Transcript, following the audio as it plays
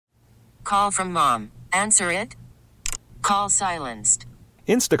call from mom. Answer it. Call silenced.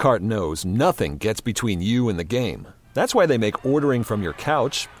 Instacart knows nothing gets between you and the game. That's why they make ordering from your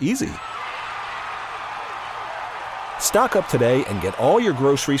couch easy. Stock up today and get all your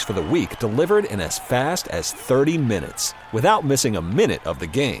groceries for the week delivered in as fast as 30 minutes without missing a minute of the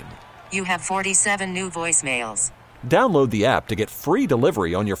game. You have 47 new voicemails. Download the app to get free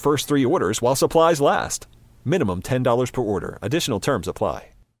delivery on your first 3 orders while supplies last. Minimum $10 per order. Additional terms apply.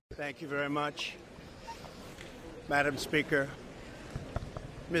 Thank you very much, Madam Speaker,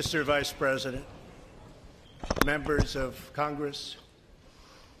 Mr. Vice President, members of Congress,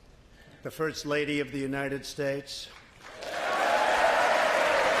 the First Lady of the United States,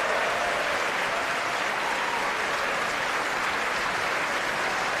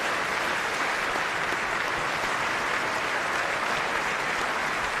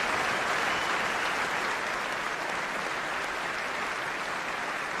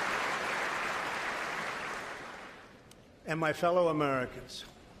 and my fellow Americans.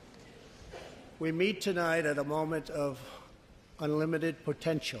 We meet tonight at a moment of unlimited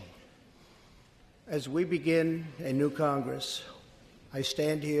potential. As we begin a new Congress, I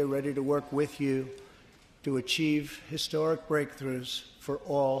stand here ready to work with you to achieve historic breakthroughs for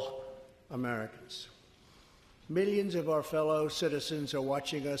all Americans. Millions of our fellow citizens are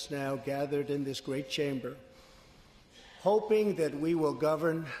watching us now gathered in this great chamber, hoping that we will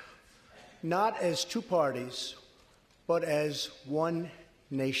govern not as two parties, but as one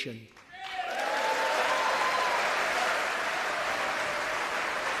nation.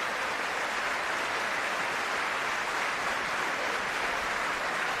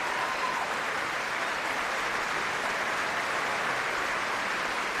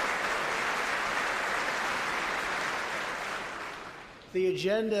 The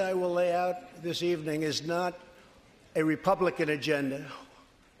agenda I will lay out this evening is not a Republican agenda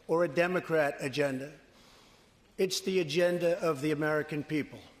or a Democrat agenda. It's the agenda of the American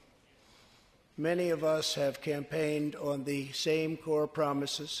people. Many of us have campaigned on the same core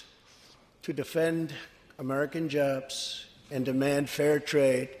promises: to defend American jobs and demand fair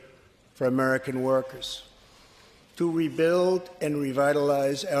trade for American workers, to rebuild and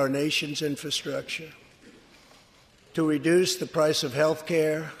revitalize our nation's infrastructure, to reduce the price of health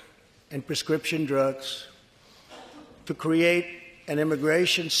care and prescription drugs, to create an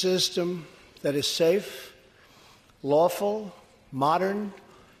immigration system that is safe, lawful, modern,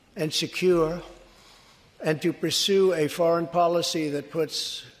 and secure, and to pursue a foreign policy that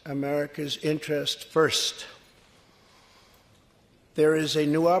puts America's interest first. There is a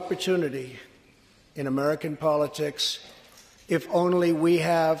new opportunity in American politics if only we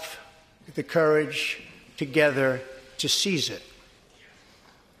have the courage together to seize it.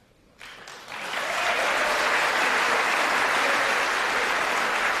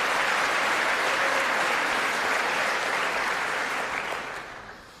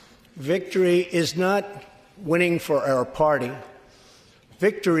 Victory is not winning for our party.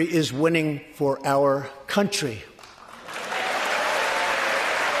 Victory is winning for our country.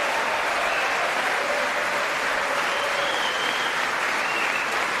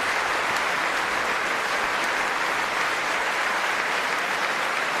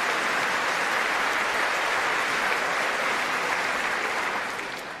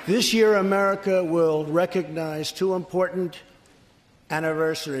 This year, America will recognize two important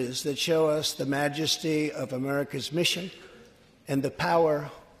anniversaries that show us the majesty of America's mission and the power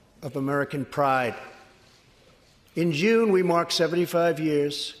of American pride. In June, we mark 75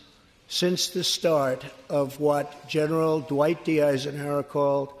 years since the start of what General Dwight D. Eisenhower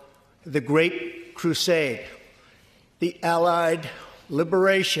called the Great Crusade, the Allied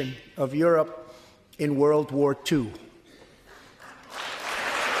liberation of Europe in World War II.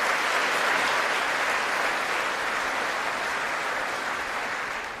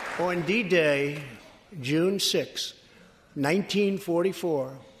 On D-Day, June 6,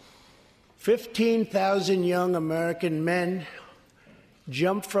 1944, 15,000 young American men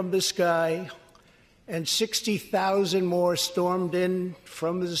jumped from the sky and 60,000 more stormed in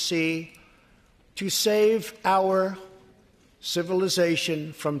from the sea to save our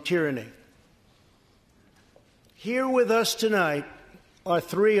civilization from tyranny. Here with us tonight are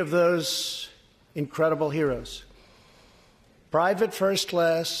three of those incredible heroes: Private First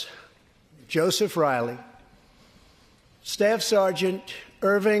Class Joseph Riley, Staff Sergeant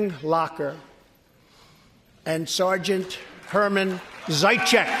Irving Locker, and Sergeant Herman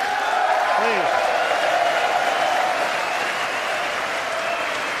Zaitchik. Please.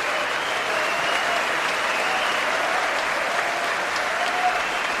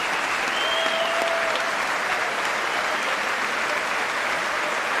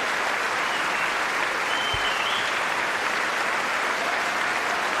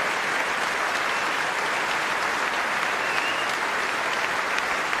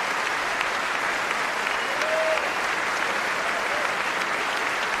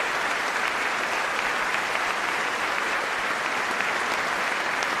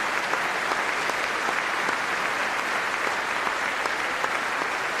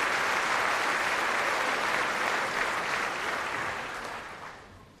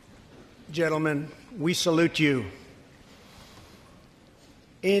 gentlemen, we salute you.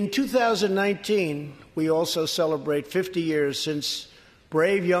 In 2019, we also celebrate 50 years since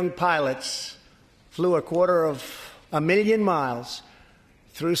brave young pilots flew 250,000 miles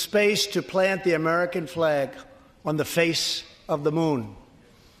through space to plant the American flag on the face of the moon.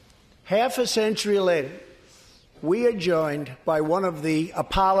 Half a century later, we are joined by one of the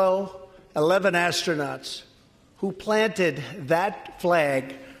Apollo 11 astronauts who planted that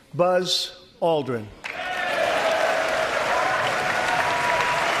flag, Buzz Aldrin.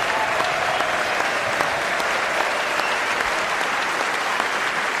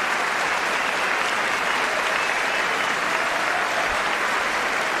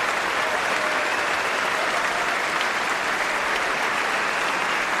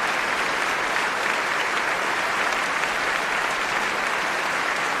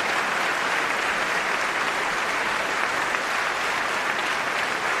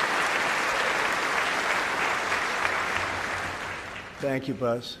 Thank you,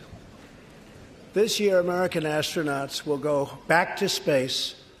 Buzz. This year, American astronauts will go back to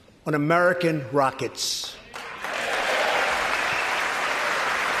space on American rockets.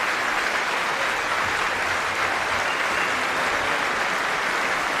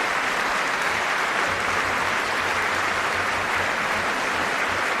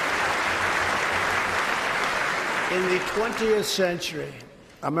 In the 20th century,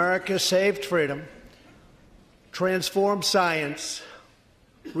 America saved freedom, transformed science,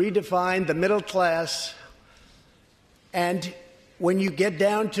 redefined the middle class, and when you get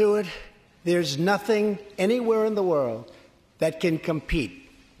down to it, there's nothing anywhere in the world that can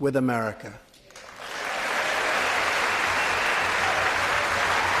compete with America.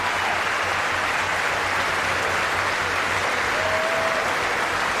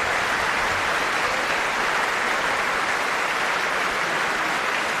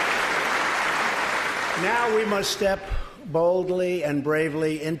 Now we must step boldly and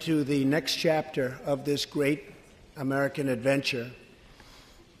bravely into the next chapter of this great American adventure.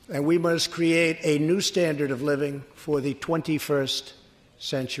 And we must create a new standard of living for the 21st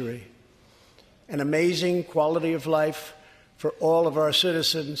century. An amazing quality of life for all of our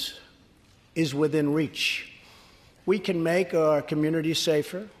citizens is within reach. We can make our community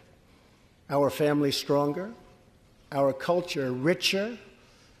safer, our families stronger, our culture richer,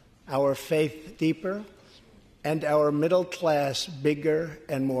 our faith deeper, and our middle class bigger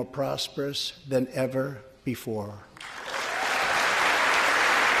and more prosperous than ever before.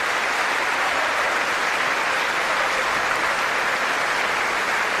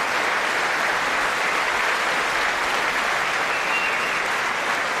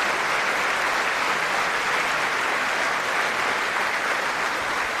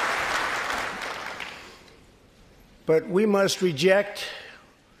 But we must reject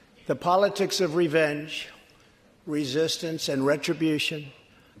the politics of revenge, resistance, and retribution,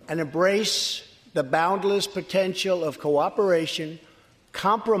 and embrace the boundless potential of cooperation,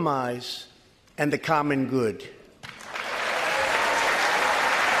 compromise, and the common good.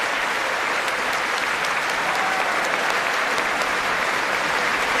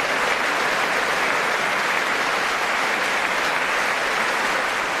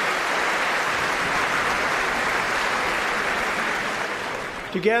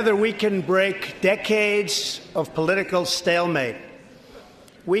 Together, we can break decades of political stalemate.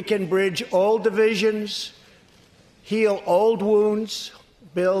 We can bridge old divisions, heal old wounds,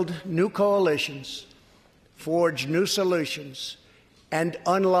 build new coalitions, forge new solutions, and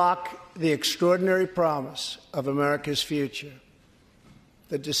unlock the extraordinary promise of America's future.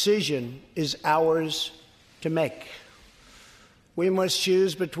 The decision is ours to make. We must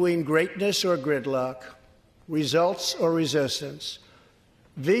choose between greatness or gridlock, results or resistance,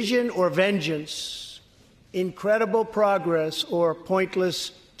 vision or vengeance, incredible progress or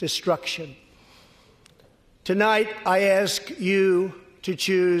pointless destruction. Tonight, I ask you to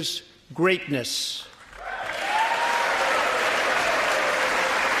choose greatness.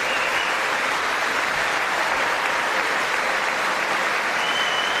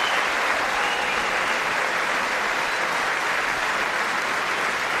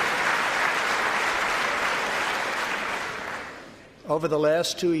 Over the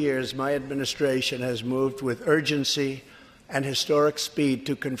last 2 years, my administration has moved with urgency and historic speed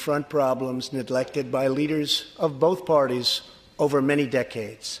to confront problems neglected by leaders of both parties over many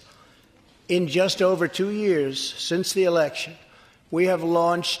decades. In just over 2 years since the election, we have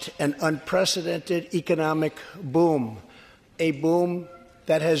launched an unprecedented economic boom, a boom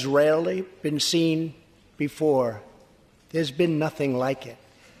that has rarely been seen before. There's been nothing like it.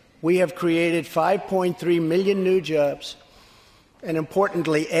 We have created 5.3 million new jobs, and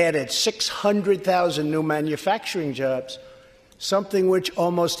importantly added 600,000 new manufacturing jobs, something which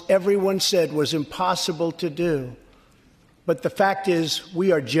almost everyone said was impossible to do. But the fact is,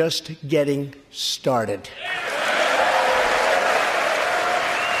 we are just getting started.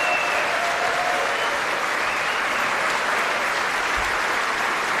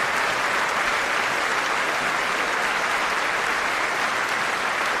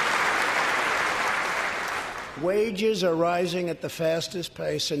 Wages are rising at the fastest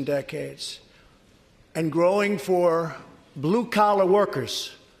pace in decades and growing for blue-collar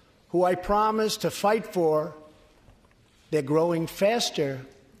workers who I promised to fight for. They're growing faster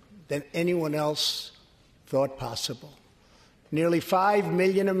than anyone else thought possible. Nearly 5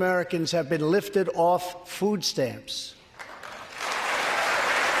 million Americans have been lifted off food stamps.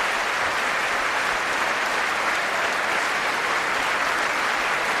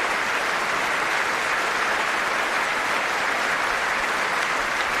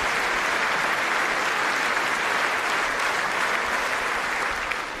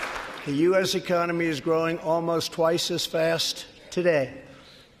 The U.S. economy is growing almost twice as fast today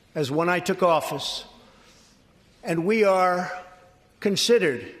as when I took office, and we are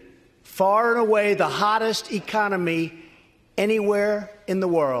considered far and away the hottest economy anywhere in the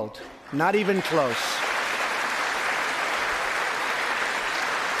world, not even close.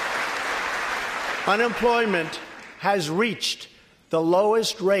 Unemployment has reached the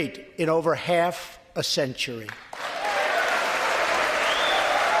lowest rate in over half a century.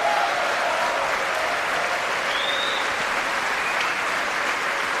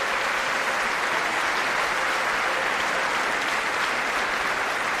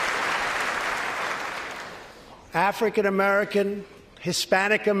 African American,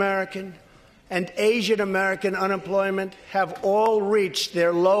 Hispanic American, and Asian American unemployment have all reached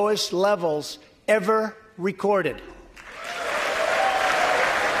their lowest levels ever recorded.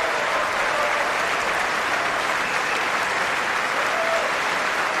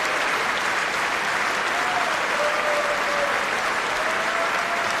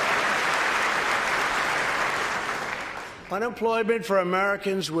 Unemployment for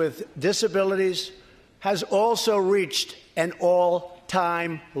Americans with disabilities has also reached an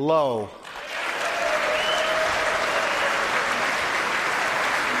all-time low.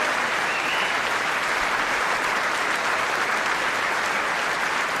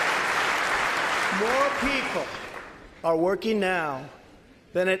 More people are working now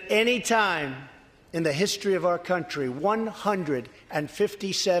than at any time in the history of our country.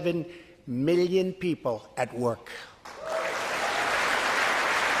 157 million people at work.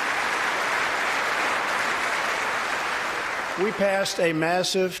 We passed a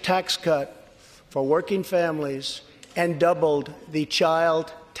massive tax cut for working families and doubled the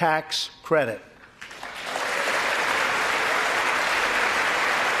child tax credit.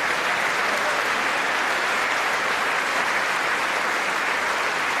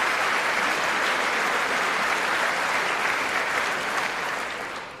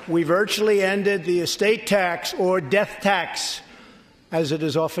 We virtually ended the estate tax, or death tax, as it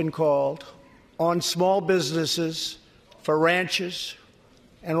is often called, on small businesses, for ranches,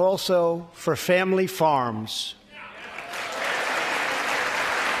 and also for family farms.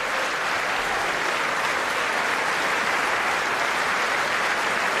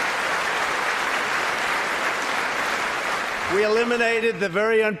 We eliminated the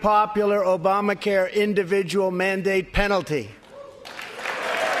very unpopular Obamacare individual mandate penalty.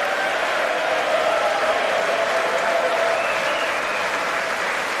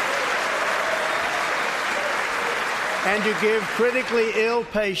 And to give critically ill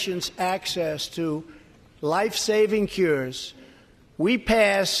patients access to life-saving cures, we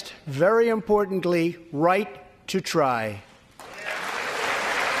passed, very importantly, Right to Try.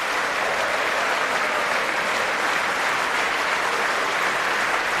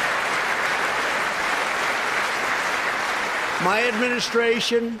 My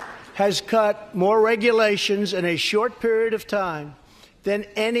administration has cut more regulations in a short period of time than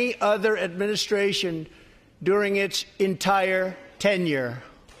any other administration during its entire tenure.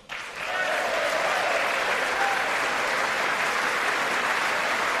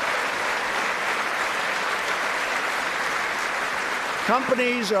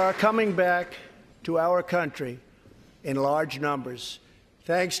 Companies are coming back to our country in large numbers,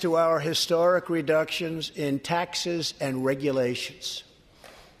 thanks to our historic reductions in taxes and regulations.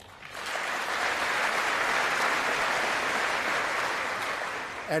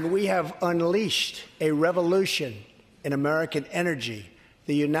 And we have unleashed a revolution in American energy.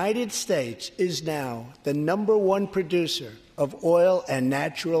 The United States is now the #1 producer of oil and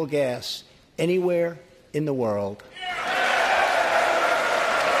natural gas anywhere in the world.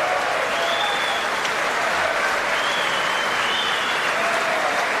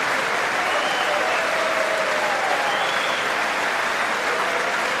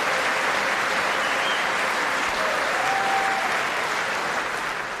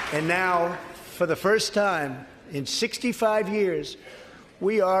 And now, for the first time in 65 years,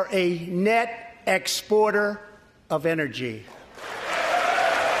 we are a net exporter of energy.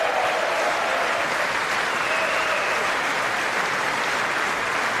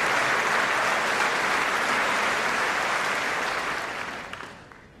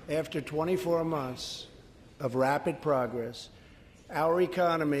 After 24 months of rapid progress, our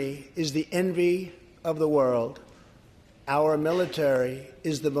economy is the envy of the world. Our military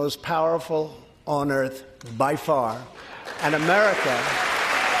is the most powerful on earth by far. And America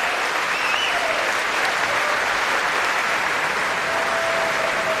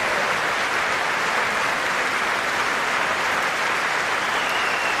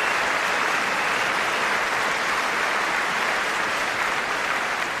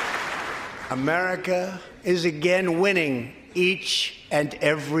is again winning each and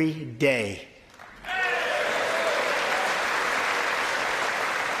every day.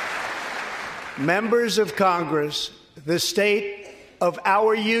 Members of Congress, the state of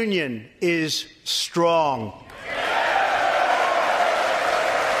our union is strong.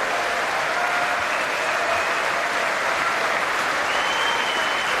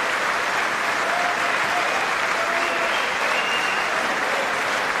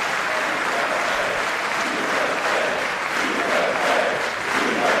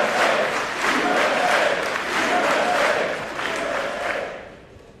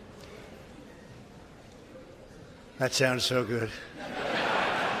 That sounds so good.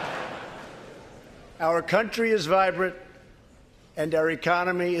 Our country is vibrant, and our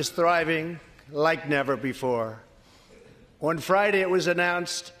economy is thriving like never before. On Friday, it was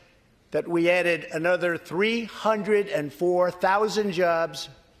announced that we added another 304,000 jobs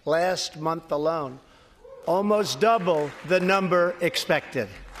last month alone, almost double the number expected.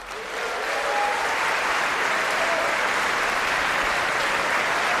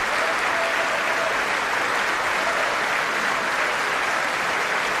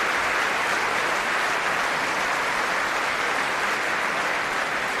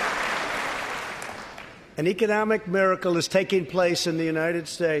 An economic miracle is taking place in the United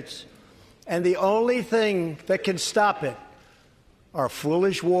States, and the only thing that can stop it are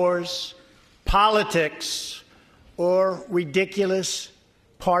foolish wars, politics, or ridiculous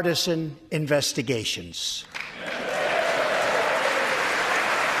partisan investigations.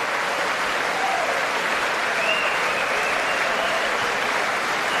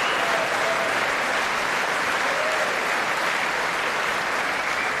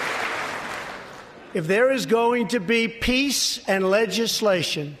 If there is going to be peace and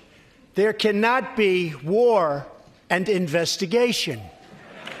legislation, there cannot be war and investigation.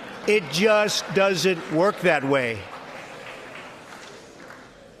 It just doesn't work that way.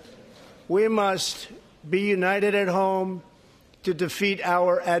 We must be united at home to defeat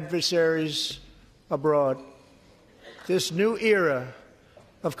our adversaries abroad. This new era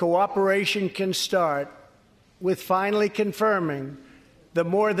of cooperation can start with finally confirming the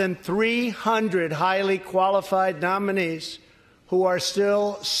more than 300 highly qualified nominees who are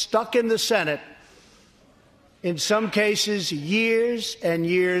still stuck in the Senate, in some cases years and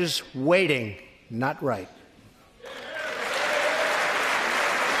years waiting. Not right.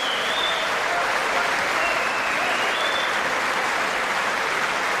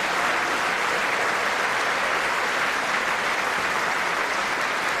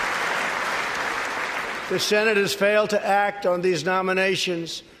 The Senate has failed to act on these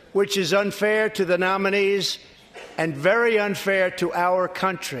nominations, which is unfair to the nominees and very unfair to our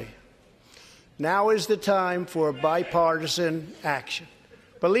country. Now is the time for bipartisan action.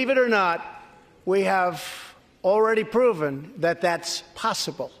 Believe it or not, we have already proven that that's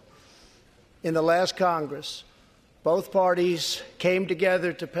possible. In the last Congress, both parties came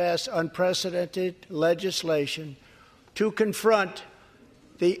together to pass unprecedented legislation to confront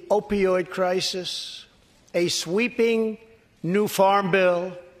the opioid crisis, a sweeping new farm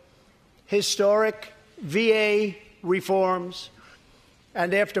bill, historic VA reforms,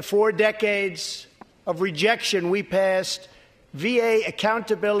 and after 4 decades of rejection, we passed VA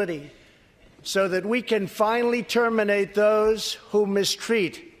accountability so that we can finally terminate those who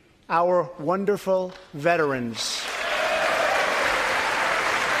mistreat our wonderful veterans.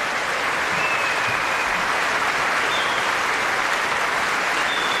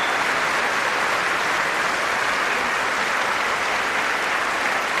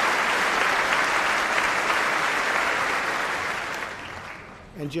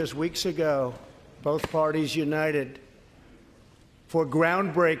 And just weeks ago, both parties united for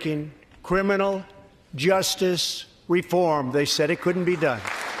groundbreaking criminal justice reform. They said it couldn't be done.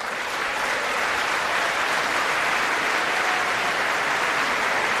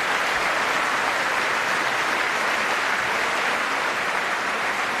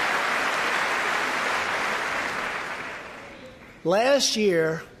 Last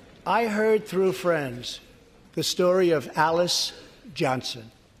year, I heard through friends the story of Alice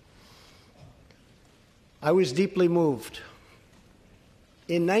Johnson. I was deeply moved.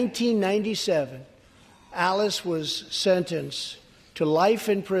 In 1997, Alice was sentenced to life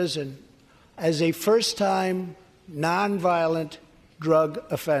in prison as a first-time nonviolent drug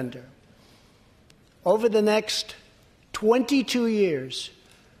offender. Over the next 22 years,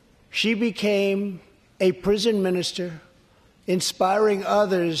 she became a prison minister, inspiring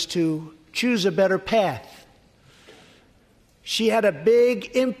others to choose a better path. She had a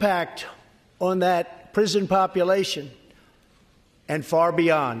big impact on that prison population and far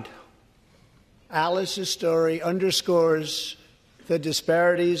beyond. Alice's story underscores the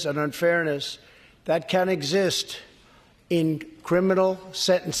disparities and unfairness that can exist in criminal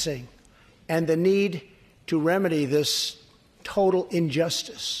sentencing and the need to remedy this total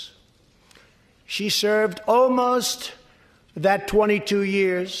injustice. She served almost that 22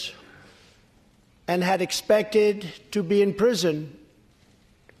 years and had expected to be in prison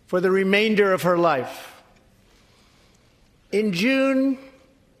for the remainder of her life. In June,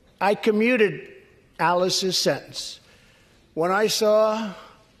 I commuted Alice's sentence. When I saw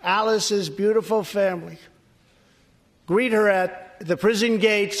Alice's beautiful family greet her at the prison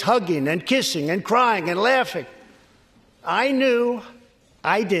gates, hugging and kissing and crying and laughing, I knew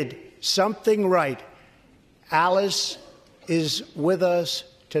I did something right. Alice is with us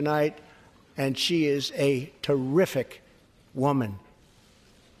tonight, and she is a terrific woman.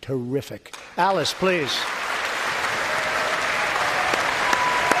 Terrific. Alice, please.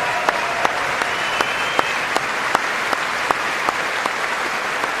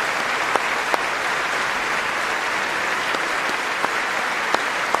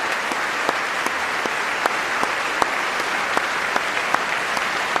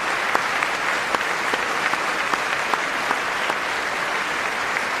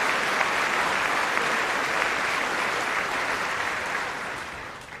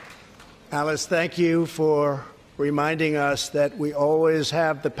 Alice, thank you for reminding us that we always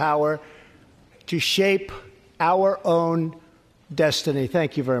have the power to shape our own destiny.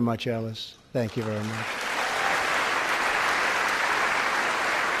 Thank you very much, Alice. Thank you very much.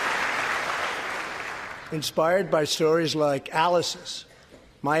 Inspired by stories like Alice's,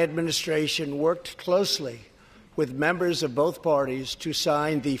 my administration worked closely with members of both parties to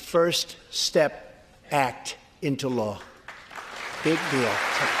sign the First Step Act into law. Big deal.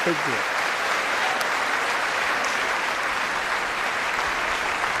 It's a big deal.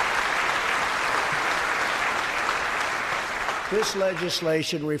 This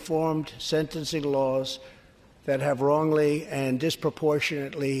legislation reformed sentencing laws that have wrongly and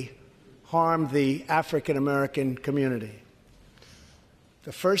disproportionately harmed the African American community.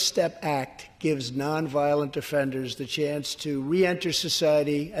 The First Step Act gives nonviolent offenders the chance to re-enter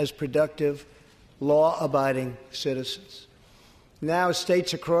society as productive, law-abiding citizens. Now,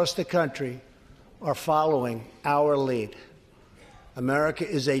 states across the country are following our lead. America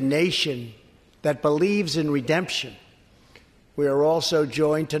is a nation that believes in redemption. We are also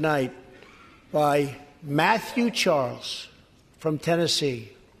joined tonight by Matthew Charles from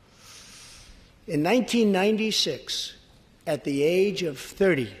Tennessee. In 1996, at the age of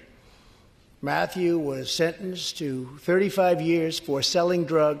 30, Matthew was sentenced to 35 years for selling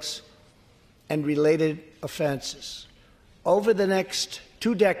drugs and related offenses. Over the next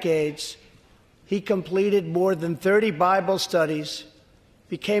 2 decades, he completed more than 30 Bible studies,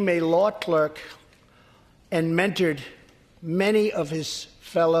 became a law clerk, and mentored many of his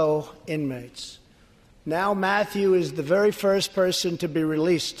fellow inmates. Now Matthew is the very first person to be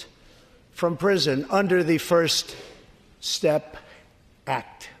released from prison under the First Step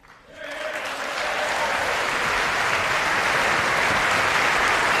Act.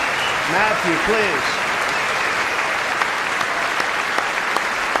 Matthew, please.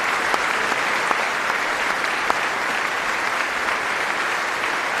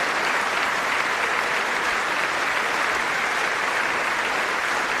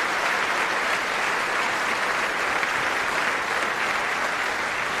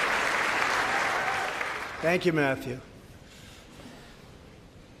 Thank you, Matthew.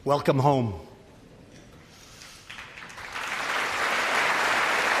 Welcome home.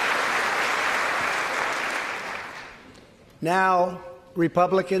 Now,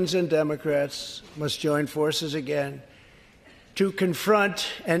 Republicans and Democrats must join forces again to confront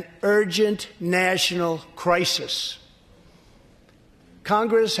an urgent national crisis.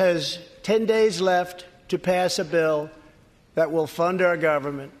 Congress has 10 days left to pass a bill that will fund our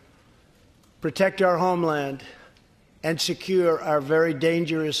government, protect our homeland, and secure our very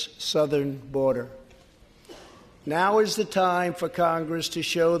dangerous southern border. Now is the time for Congress to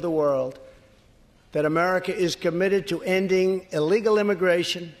show the world that America is committed to ending illegal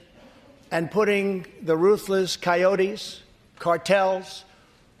immigration and putting the ruthless coyotes, cartels,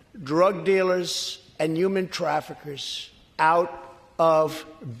 drug dealers, and human traffickers out of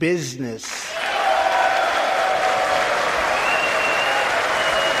business.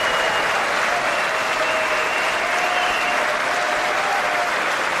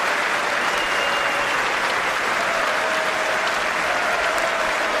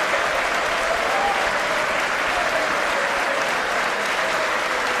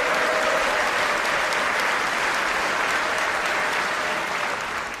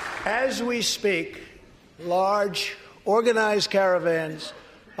 As we speak, large, organized caravans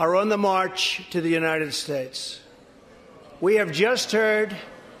are on the march to the United States. We have just heard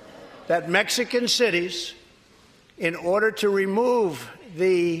that Mexican cities, in order to remove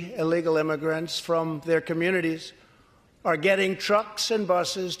the illegal immigrants from their communities, are getting trucks and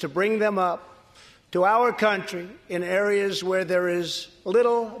buses to bring them up to our country in areas where there is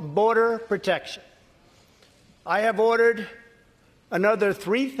little border protection. I have ordered another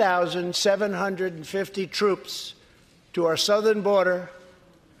 3,750 troops to our southern border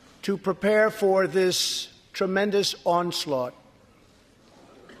to prepare for this tremendous onslaught.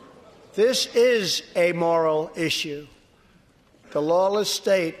 This is a moral issue. The lawless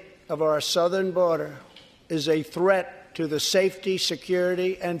state of our southern border is a threat to the safety,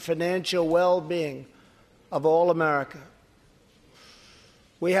 security, and financial well-being of all America.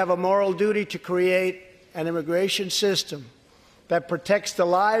 We have a moral duty to create an immigration system that protects the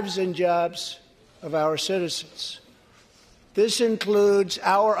lives and jobs of our citizens. This includes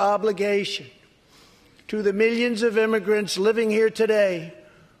our obligation to the millions of immigrants living here today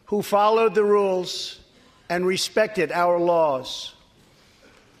who followed the rules and respected our laws.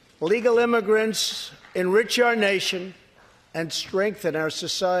 Legal immigrants enrich our nation and strengthen our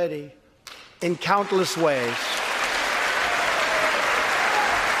society in countless ways.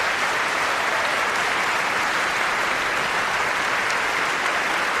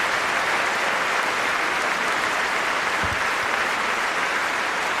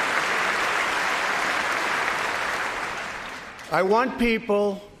 I want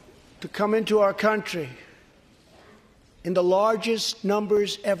people to come into our country in the largest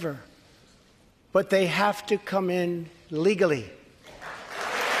numbers ever, but they have to come in legally.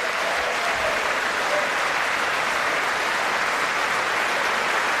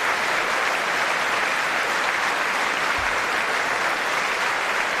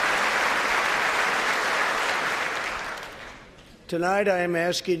 Tonight I am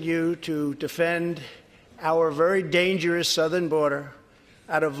asking you to defend our very dangerous southern border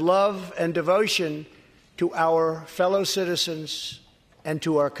out of love and devotion to our fellow citizens and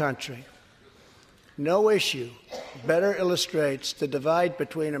to our country. No issue better illustrates the divide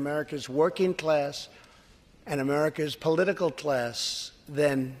between America's working class and America's political class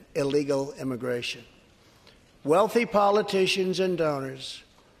than illegal immigration. Wealthy politicians and donors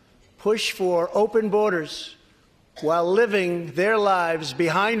push for open borders while living their lives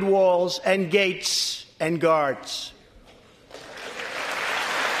behind walls and gates and guards.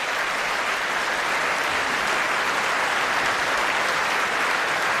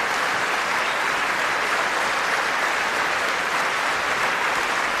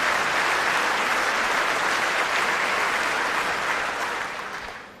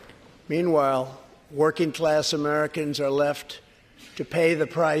 Meanwhile, working-class Americans are left to pay the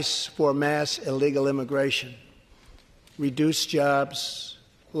price for mass illegal immigration. Reduced jobs,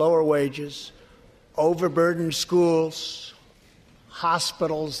 lower wages, overburdened schools,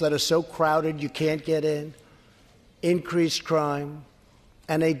 hospitals that are so crowded you can't get in, increased crime,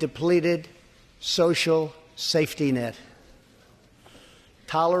 and a depleted social safety net.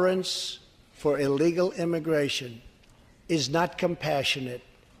 Tolerance for illegal immigration is not compassionate.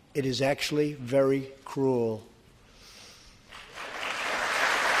 It is actually very cruel.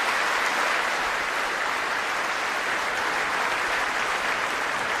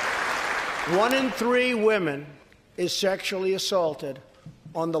 One in 3 women is sexually assaulted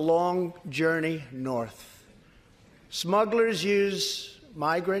on the long journey north. Smugglers use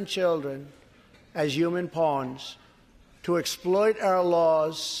migrant children as human pawns to exploit our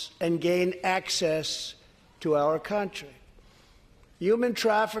laws and gain access to our country. Human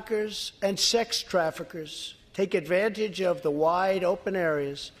traffickers and sex traffickers take advantage of the wide open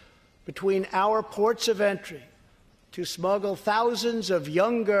areas between our ports of entry to smuggle thousands of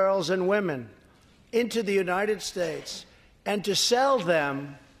young girls and women into the United States and to sell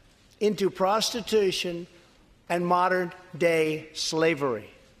them into prostitution and modern-day slavery.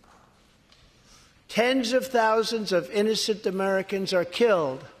 Tens of thousands of innocent Americans are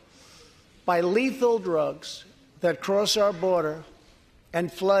killed by lethal drugs that cross our border and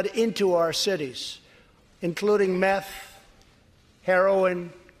flood into our cities, including meth,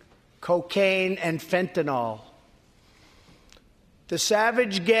 heroin, cocaine, and fentanyl. The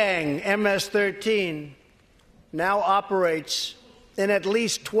savage gang MS-13 now operates in at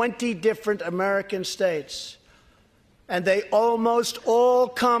least 20 different American states, and they almost all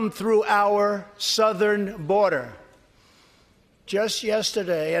come through our southern border. Just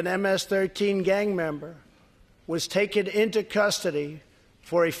yesterday, an MS-13 gang member was taken into custody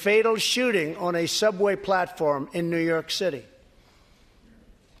for a fatal shooting on a subway platform in New York City.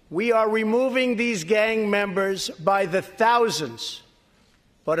 We are removing these gang members by the thousands,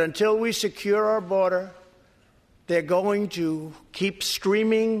 but until we secure our border, they're going to keep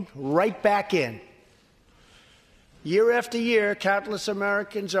streaming right back in. Year after year, countless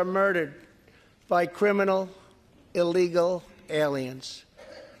Americans are murdered by criminal, illegal aliens.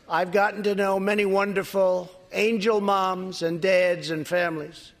 I've gotten to know many wonderful angel moms and dads and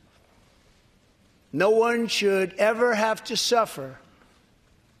families. No one should ever have to suffer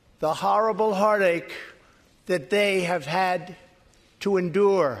the horrible heartache that they have had to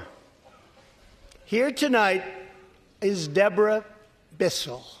endure. Here tonight is Deborah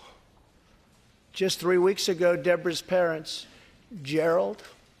Bissell. Just 3 weeks ago, Deborah's parents, Gerald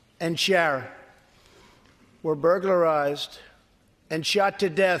and Sharon, were burglarized and shot to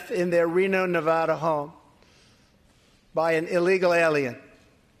death in their Reno, Nevada home by an illegal alien.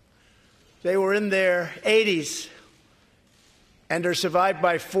 They were in their 80s and are survived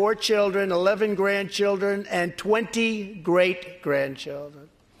by 4 children, 11 grandchildren, and 20 great-grandchildren.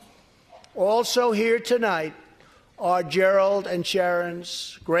 Also here tonight are Gerald and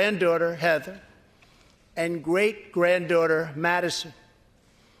Sharon's granddaughter, Heather, and great-granddaughter, Madison.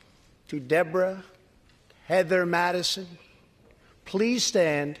 To Deborah, Heather, Madison, please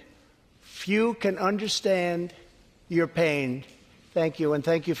stand. Few can understand your pain. Thank you, and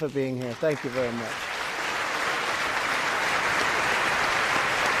thank you for being here. Thank you very much.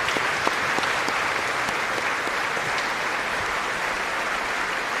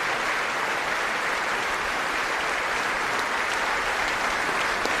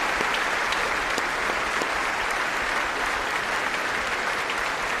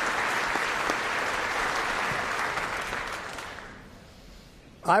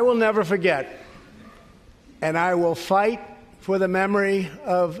 I will never forget, and I will fight for the memory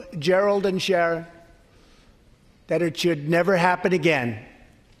of Gerald and Sharon, that it should never happen again.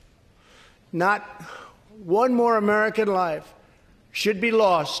 Not one more American life should be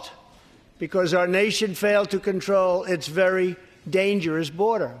lost because our nation failed to control its very dangerous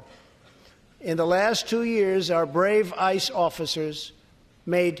border. In the last 2 years, our brave ICE officers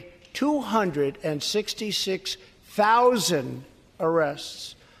made 266,000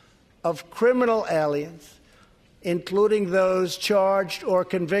 arrests of criminal aliens, including those charged or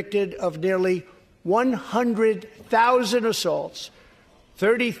convicted of nearly 100,000 assaults,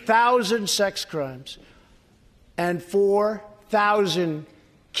 30,000 sex crimes, and 4,000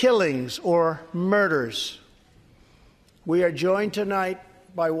 killings or murders. We are joined tonight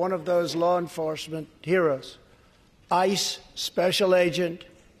by one of those law enforcement heroes, ICE Special Agent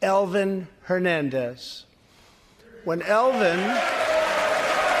Elvin Hernandez. When Elvin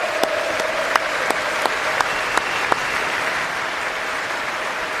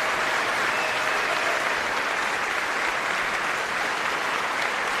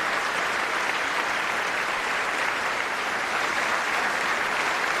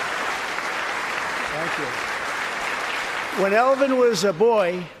When Elvin was a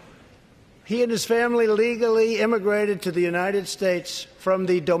boy, he and his family legally immigrated to the United States from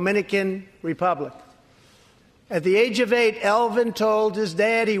the Dominican Republic. At the age of 8, Elvin told his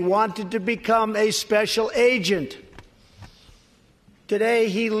dad he wanted to become a special agent. Today,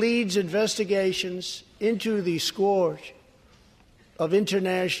 he leads investigations into the scourge of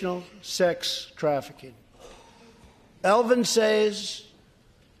international sex trafficking. Elvin says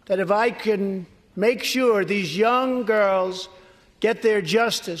that if I can make sure these young girls get their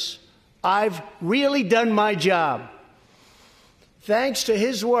justice, I've really done my job. Thanks to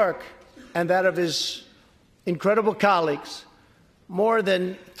his work and that of his incredible colleagues, more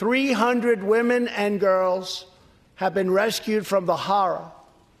than 300 women and girls have been rescued from the horror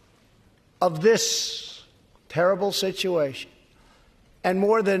of this terrible situation. And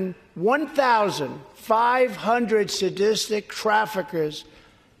more than 1,500 sadistic traffickers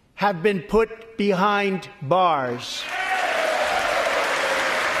have been put behind bars.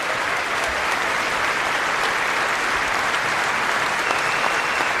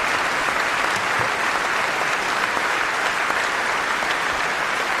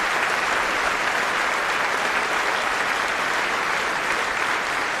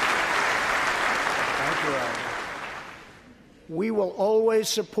 you, Alan. We will always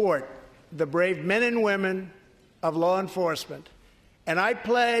support the brave men and women of law enforcement. And I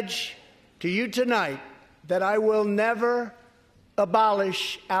pledge to you tonight that I will never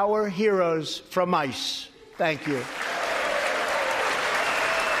abolish our heroes from ICE. Thank you.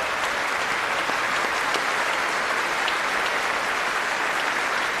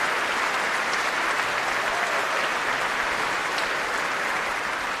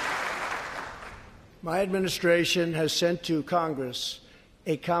 My administration has sent to Congress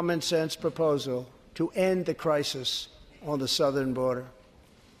a common-sense proposal to end the crisis on the southern border.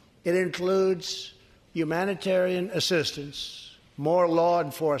 It includes humanitarian assistance, more law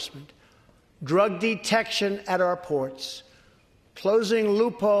enforcement, drug detection at our ports, closing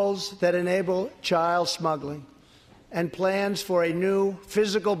loopholes that enable child smuggling, and plans for a new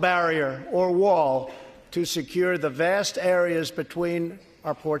physical barrier or wall to secure the vast areas between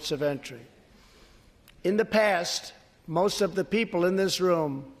our ports of entry. In the past, most of the people in this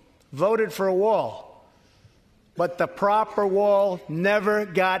room voted for a wall, but the proper wall never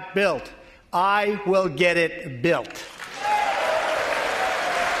got built. I will get it built.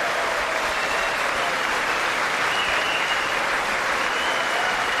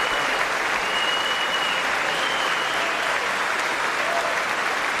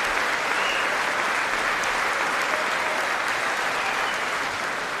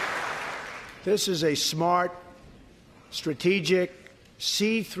 This is a smart, strategic,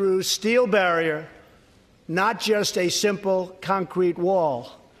 see-through steel barrier, not just a simple concrete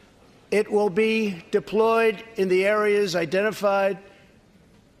wall. It will be deployed in the areas identified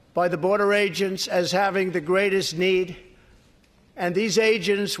by the border agents as having the greatest need, and these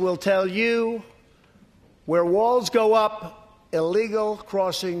agents will tell you where walls go up, illegal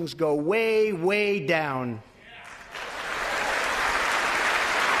crossings go way, way down.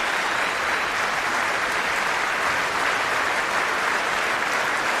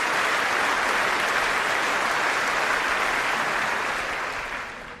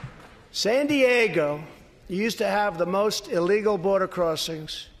 San Diego used to have the most illegal border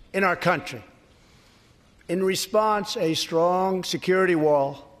crossings in our country. In response, a strong security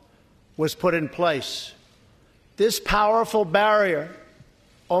wall was put in place. This powerful barrier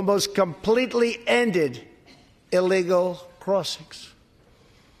almost completely ended illegal crossings.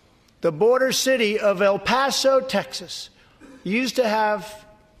 The border city of El Paso, Texas, used to have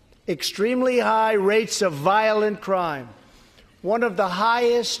extremely high rates of violent crime, one of the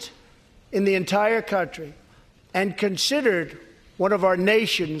highest in the entire country, and considered one of our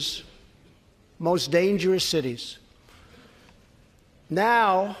nation's most dangerous cities.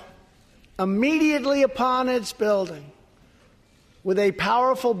 Now, immediately upon its building, with a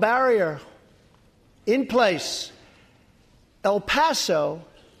powerful barrier in place, El Paso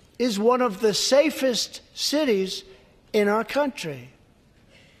is one of the safest cities in our country.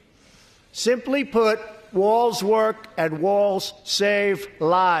 Simply put, walls work and walls save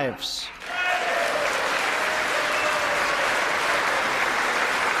lives.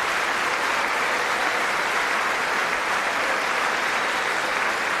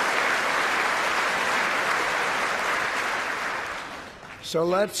 So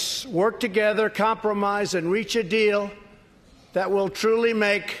let's work together, compromise, and reach a deal that will truly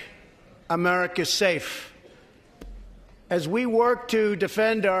make America safe. As we work to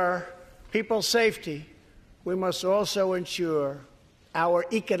defend our people's safety, we must also ensure our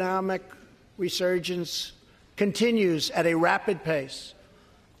economic resurgence continues at a rapid pace.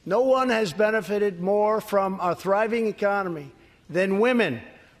 No one has benefited more from our thriving economy than women,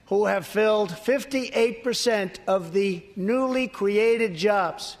 who have filled 58% of the newly created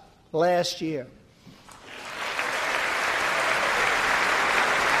jobs last year.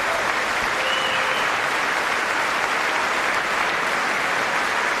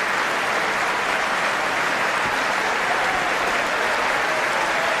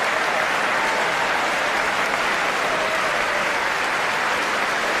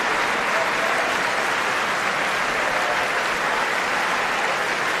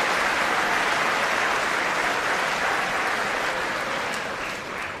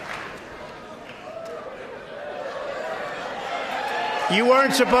 You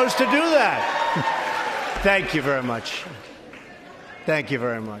weren't supposed to do that. Thank you very much. Thank you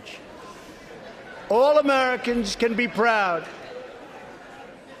very much. All Americans can be proud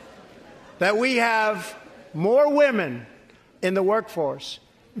that we have more women in the workforce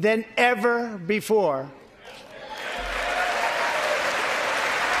than ever before.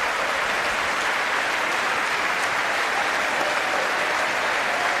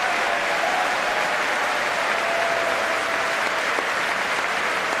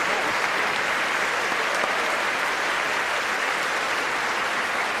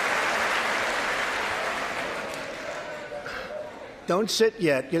 Don't sit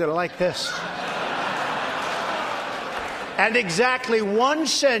yet. You're going to like this. And exactly 1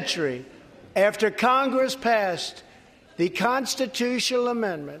 century after Congress passed the constitutional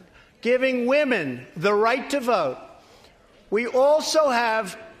amendment giving women the right to vote, we also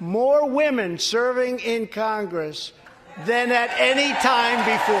have more women serving in Congress than at any time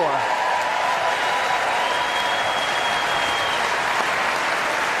before.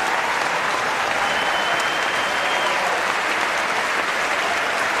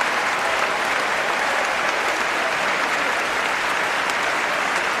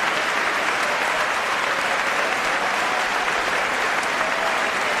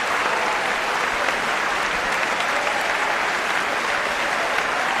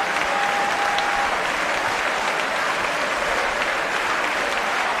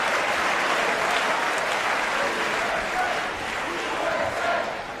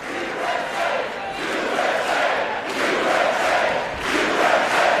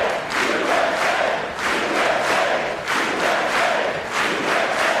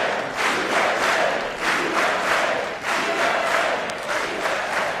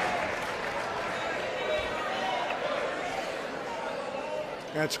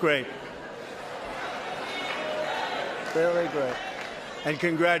 That's great. Very great. And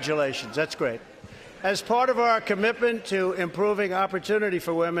congratulations. That's great. As part of our commitment to improving opportunity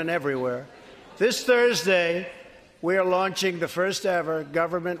for women everywhere, this Thursday, we are launching the first ever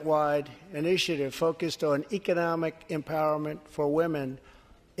government-wide initiative focused on economic empowerment for women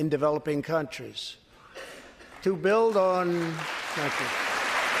in developing countries. To build on, thank you.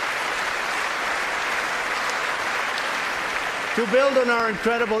 To build on our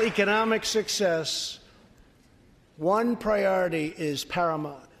incredible economic success, one priority is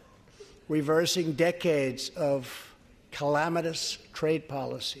paramount: reversing decades of calamitous trade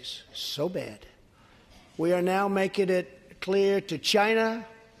policies. So bad. We are now making it clear to China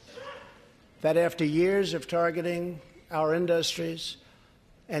that after years of targeting our industries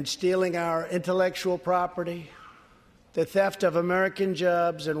and stealing our intellectual property, the theft of American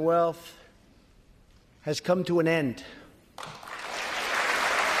jobs and wealth has come to an end.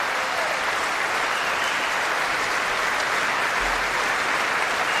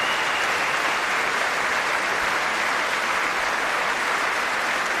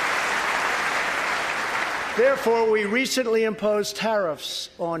 Therefore, we recently imposed tariffs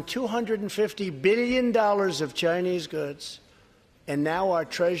on $250 billion of Chinese goods, and now our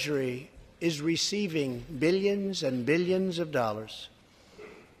Treasury is receiving billions and billions of dollars.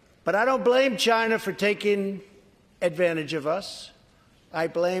 But I don't blame China for taking advantage of us. I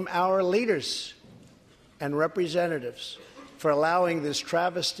blame our leaders and representatives for allowing this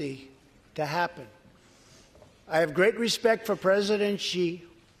travesty to happen. I have great respect for President Xi,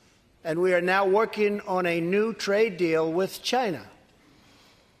 and we are now working on a new trade deal with China.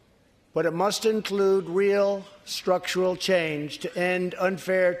 But it must include real structural change to end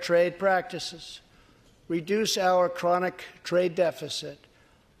unfair trade practices, reduce our chronic trade deficit,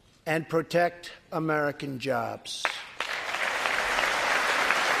 and protect American jobs.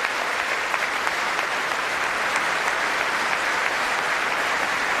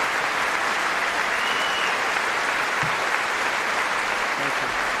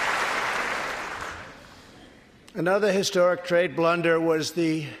 Another historic trade blunder was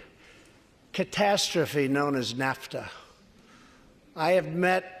the catastrophe known as NAFTA. I have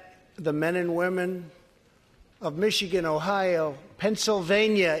met the men and women of Michigan, Ohio,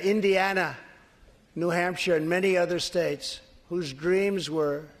 Pennsylvania, Indiana, New Hampshire, and many other states whose dreams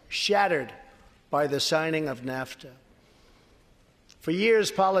were shattered by the signing of NAFTA. For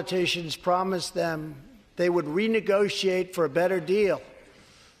years, politicians promised them they would renegotiate for a better deal.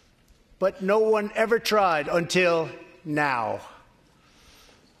 But no one ever tried until now.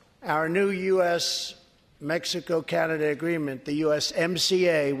 Our new U.S.-Mexico-Canada agreement, the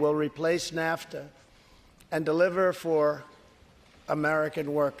USMCA, will replace NAFTA and deliver for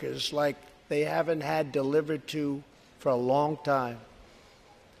American workers like they haven't had delivered to for a long time.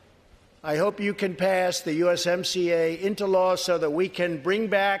 I hope you can pass the USMCA into law so that we can bring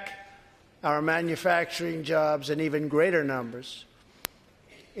back our manufacturing jobs in even greater numbers,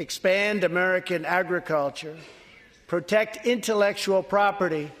 expand American agriculture, protect intellectual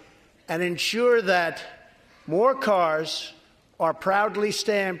property, and ensure that more cars are proudly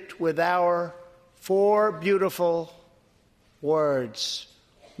stamped with our 4 beautiful words: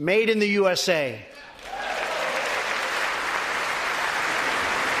 Made in the USA.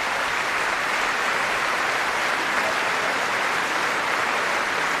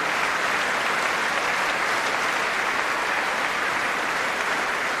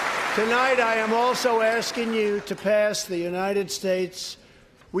 Tonight, I am also asking you to pass the United States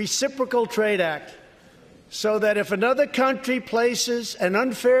Reciprocal Trade Act so that if another country places an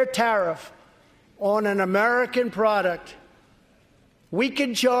unfair tariff on an American product, we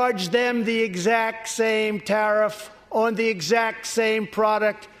can charge them the exact same tariff on the exact same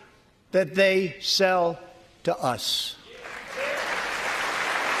product that they sell to us.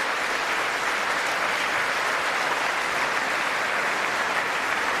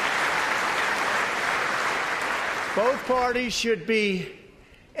 Both parties should be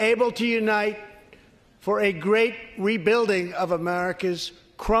able to unite for a great rebuilding of America's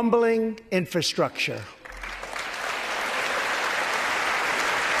crumbling infrastructure.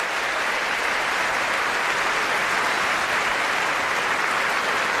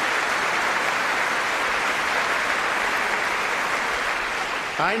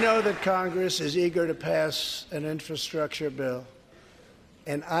 I know that Congress is eager to pass an infrastructure bill,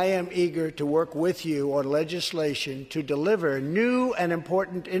 and I am eager to work with you on legislation to deliver new and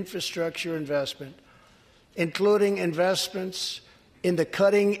important infrastructure investment, including investments in the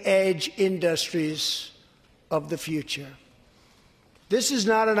cutting-edge industries of the future. This is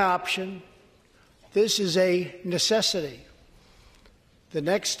not an option. This is a necessity. The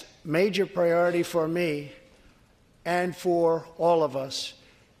next major priority for me and for all of us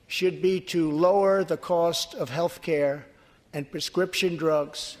should be to lower the cost of health care and prescription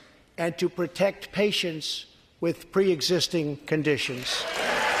drugs and to protect patients with pre-existing conditions.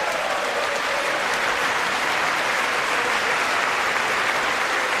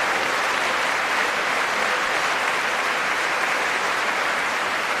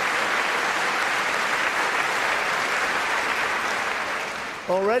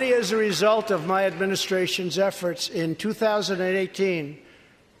 Already as a result of my administration's efforts in 2018,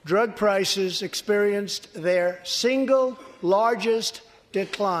 drug prices experienced their single largest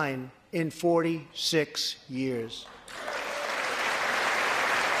decline in 46 years.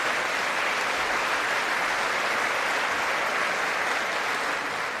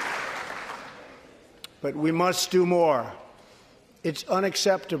 But we must do more. It's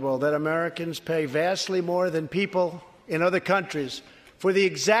unacceptable that Americans pay vastly more than people in other countries for the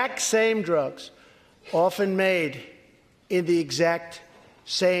exact same drugs, often made in the exact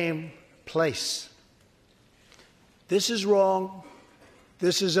same place. This is wrong,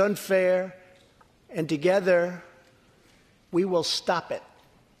 this is unfair, and together we will stop it,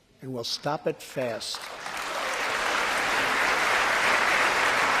 and we'll stop it fast.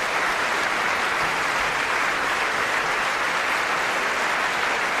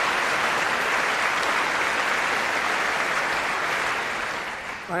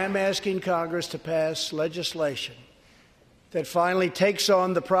 I am asking Congress to pass legislation that finally takes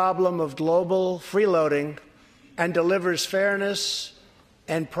on the problem of global freeloading and delivers fairness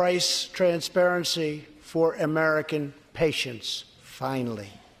and price transparency for American patients, finally.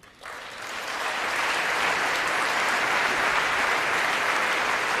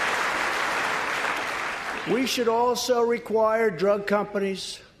 We should also require drug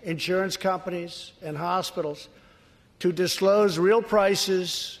companies, insurance companies, and hospitals to disclose real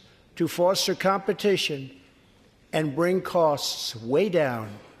prices to foster competition and bring costs way down.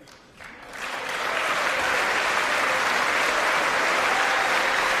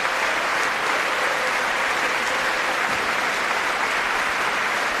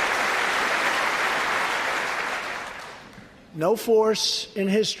 No force in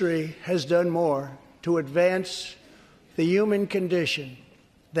history has done more to advance the human condition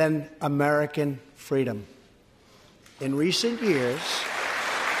than American freedom. In recent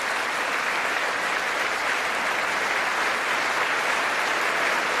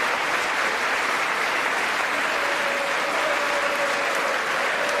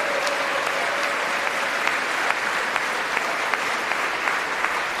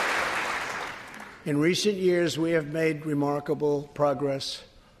years, we have made remarkable progress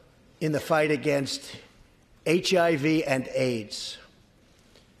in the fight against HIV and AIDS.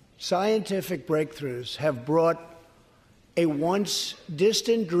 Scientific breakthroughs have brought a once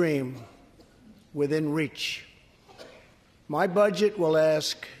distant dream within reach. My budget will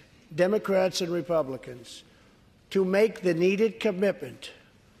ask Democrats and Republicans to make the needed commitment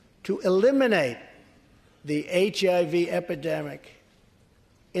to eliminate the HIV epidemic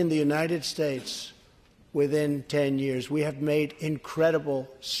in the United States within 10 years. We have made incredible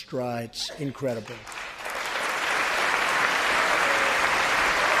strides, incredible.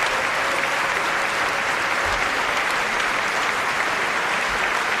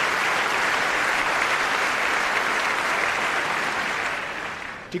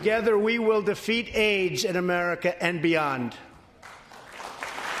 Together, we will defeat AIDS in America and beyond.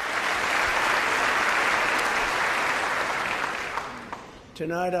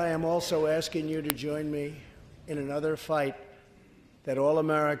 Tonight, I am also asking you to join me in another fight that all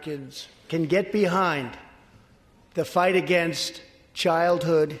Americans can get behind, the fight against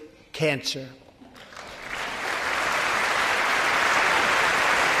childhood cancer.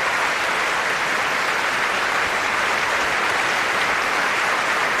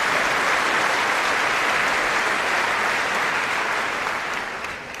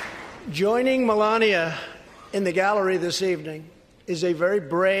 Joining Melania in the gallery this evening is a very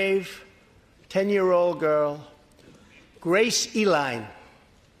brave 10-year-old girl, Grace Eline.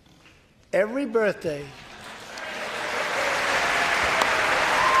 Every birthday,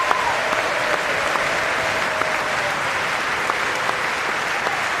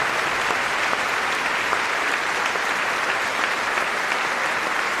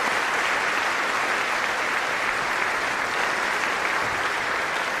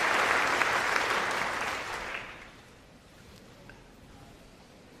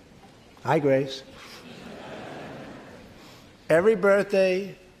 hi, Grace. Every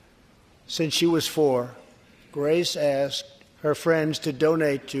birthday since she was 4, Grace asked her friends to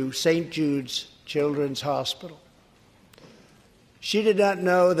donate to St. Jude's Children's Hospital. She did not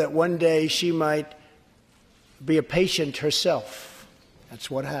know that one day she might be a patient herself. That's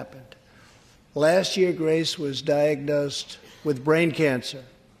what happened. Last year, Grace was diagnosed with brain cancer.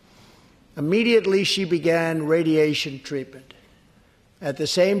 Immediately, she began radiation treatment. At the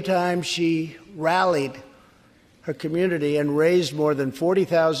same time, she rallied her community and raised more than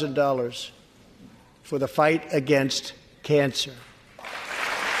 $40,000 for the fight against cancer.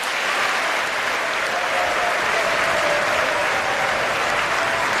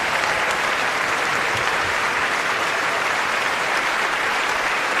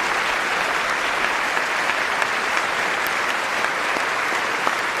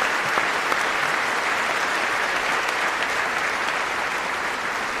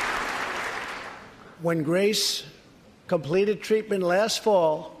 When Grace completed treatment last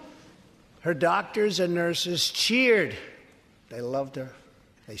fall, her doctors and nurses cheered. They loved her.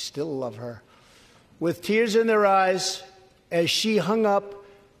 They still love her. With tears in their eyes as she hung up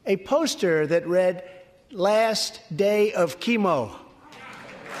a poster that read, "Last day of chemo."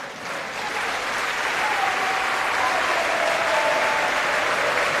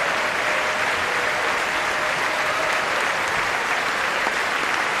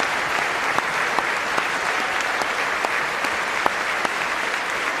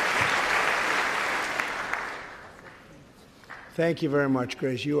 Thank you very much,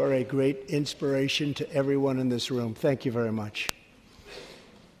 Grace. You are a great inspiration to everyone in this room. Thank you very much.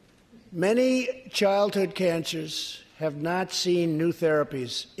 Many childhood cancers have not seen new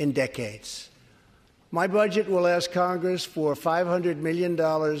therapies in decades. My budget will ask Congress for $500 million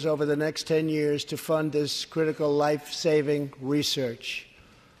over the next 10 years to fund this critical life-saving research.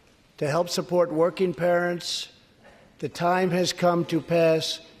 To help support working parents, the time has come to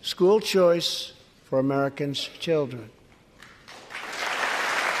pass school choice for Americans' children.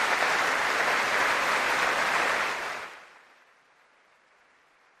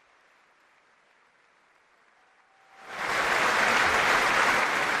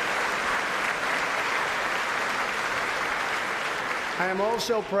 I am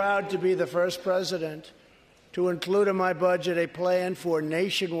also proud to be the first president to include in my budget a plan for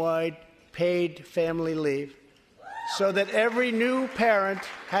nationwide paid family leave so that every new parent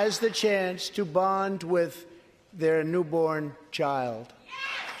has the chance to bond with their newborn child.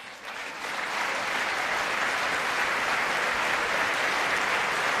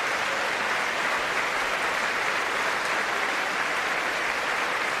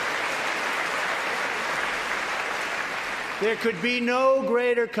 There could be no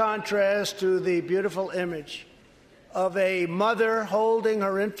greater contrast to the beautiful image of a mother holding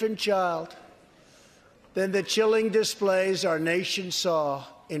her infant child than the chilling displays our nation saw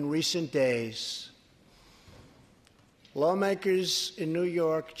in recent days. Lawmakers in New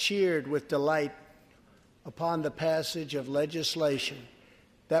York cheered with delight upon the passage of legislation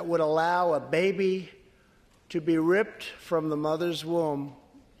that would allow a baby to be ripped from the mother's womb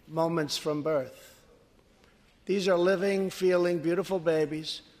moments from birth. These are living, feeling, beautiful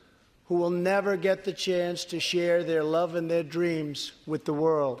babies who will never get the chance to share their love and their dreams with the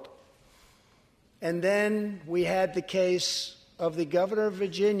world. And then we had the case of the governor of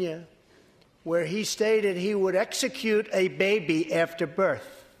Virginia, where he stated he would execute a baby after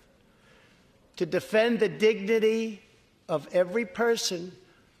birth. To defend the dignity of every person,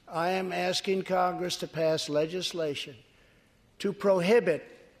 I am asking Congress to pass legislation to prohibit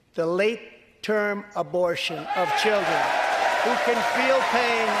the late-term abortion of children who can feel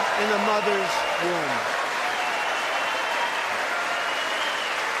pain in a mother's womb.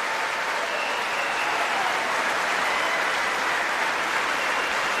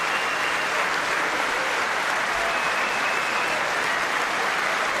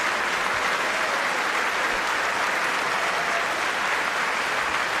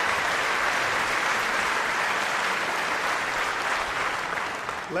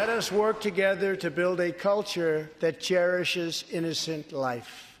 Let us work together to build a culture that cherishes innocent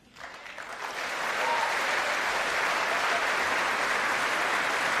life.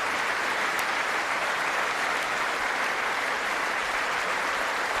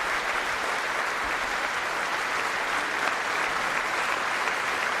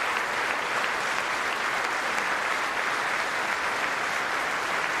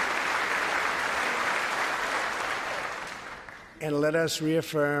 And let us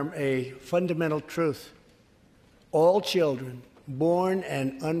reaffirm a fundamental truth. All children, born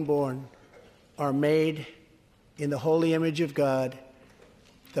and unborn, are made in the holy image of God.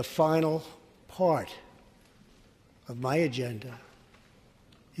 The final part of my agenda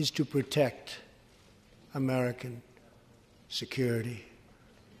is to protect American security.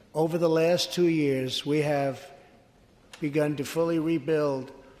 Over the last 2 years, we have begun to fully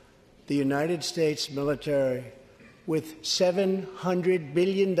rebuild the United States military with $700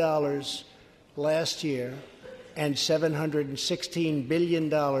 billion last year and $716 billion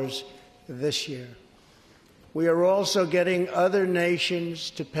this year. We are also getting other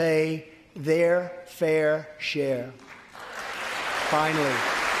nations to pay their fair share. Finally.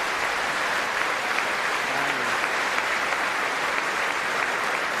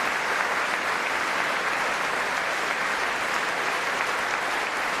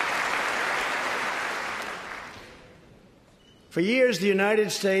 For years, the United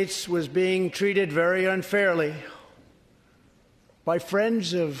States was being treated very unfairly by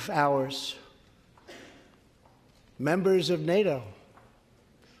friends of ours, members of NATO.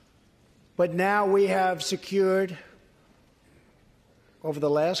 But now we have secured, over the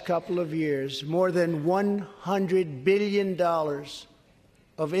last couple of years, more than $100 billion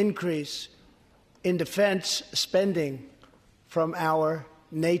of increase in defense spending from our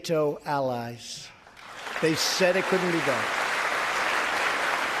NATO allies. They said it couldn't be done.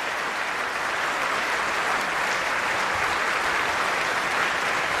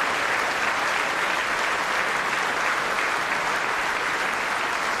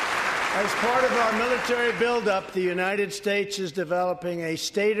 As part of our military buildup, the United States is developing a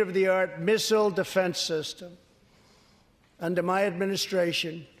state-of-the-art missile defense system. Under my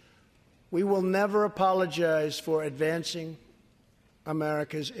administration, we will never apologize for advancing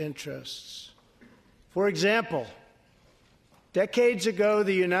America's interests. For example, decades ago,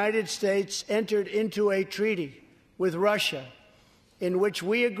 the United States entered into a treaty with Russia in which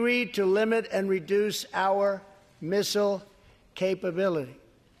we agreed to limit and reduce our missile capability.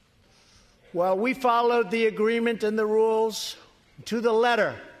 While we followed the agreement and the rules to the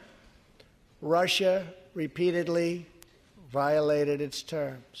letter, Russia repeatedly violated its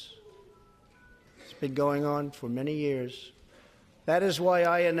terms. It's been going on for many years. That is why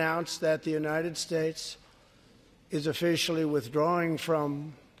I announced that the United States is officially withdrawing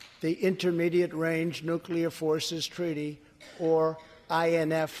from the Intermediate Range Nuclear Forces Treaty, or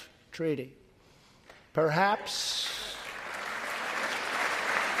INF Treaty. Perhaps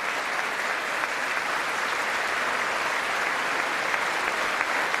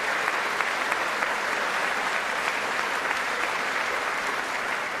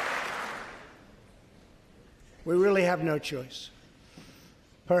we really have no choice.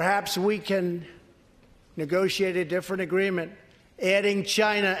 Perhaps we can negotiate a different agreement, adding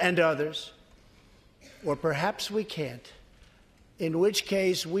China and others. Or perhaps we can't, in which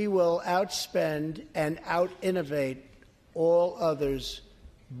case we will outspend and out-innovate all others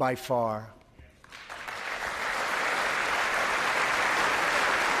by far.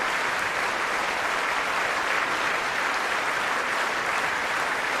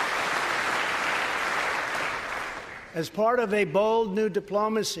 As part of a bold new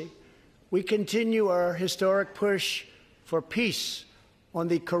diplomacy, we continue our historic push for peace on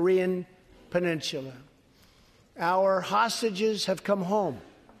the Korean Peninsula. Our hostages have come home.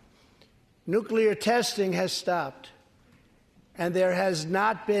 Nuclear testing has stopped, and there has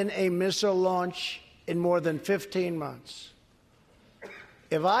not been a missile launch in more than 15 months.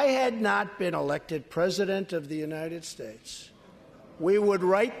 If I had not been elected President of the United States, we would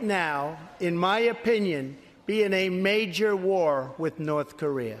right now, in my opinion, be in a major war with North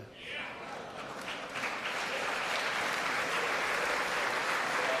Korea.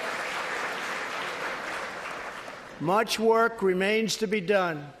 Much work remains to be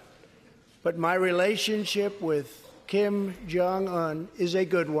done, but my relationship with Kim Jong-un is a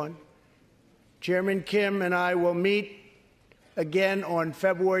good one. Chairman Kim and I will meet again on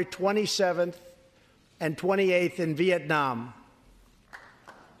February 27th and 28th in Vietnam.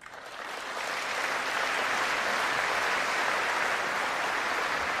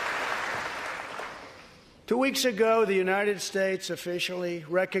 2 weeks ago, the United States officially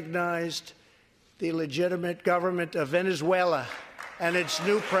recognized the legitimate government of Venezuela and its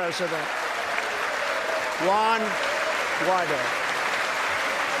new president, Juan Guaido.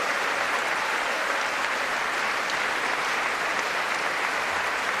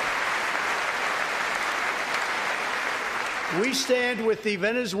 We stand with the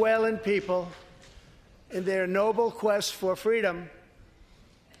Venezuelan people in their noble quest for freedom,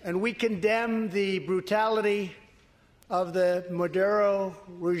 and we condemn the brutality of the Maduro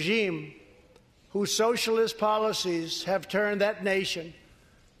regime, whose socialist policies have turned that nation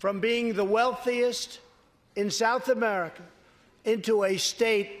from being the wealthiest in South America into a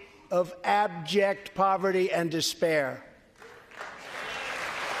state of abject poverty and despair.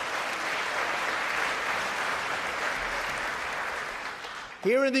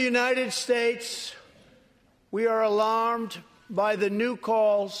 Here in the United States, we are alarmed by the new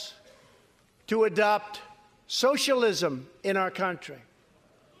calls to adopt socialism in our country.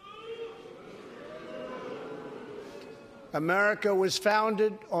 America was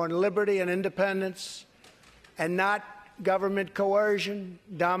founded on liberty and independence, and not government coercion,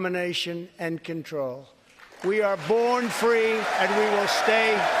 domination, and control. We are born free, and we will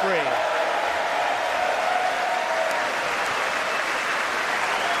stay free.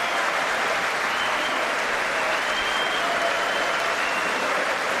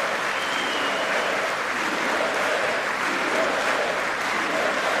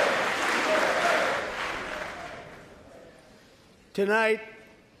 Tonight,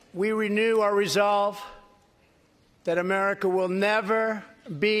 we renew our resolve that America will never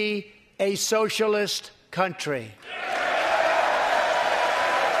be a socialist country.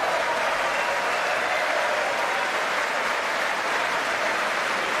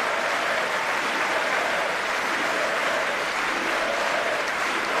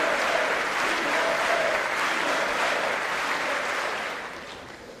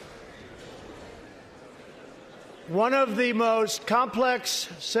 One of the most complex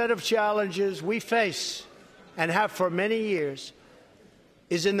set of challenges we face and have for many years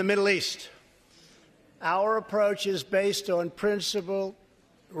is in the Middle East. Our approach is based on principled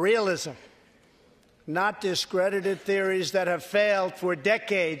realism, not discredited theories that have failed for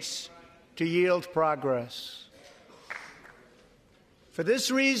decades to yield progress. For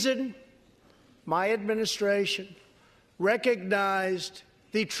this reason, my administration recognized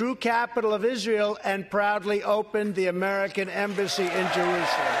the true capital of Israel and proudly opened the American embassy in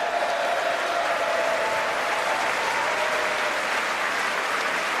Jerusalem.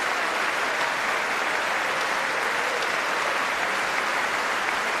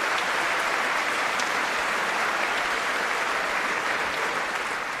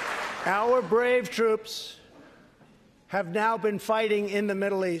 Our brave troops have now been fighting in the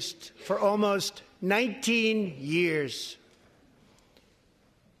Middle East for almost 19 years.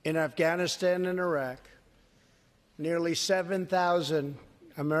 In Afghanistan and Iraq, nearly 7,000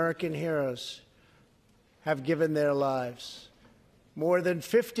 American heroes have given their lives. More than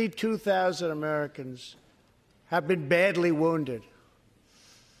 52,000 Americans have been badly wounded.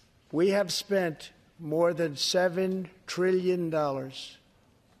 We have spent more than $7 trillion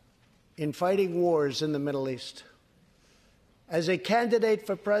in fighting wars in the Middle East. As a candidate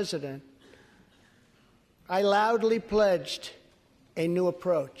for president, I loudly pledged a new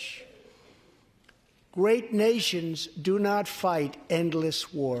approach. Great nations do not fight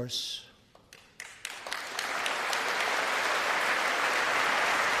endless wars.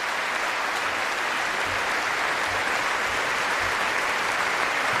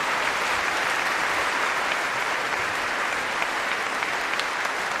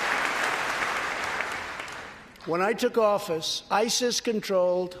 When I took office, ISIS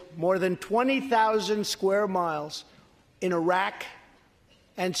controlled more than 20,000 square miles in Iraq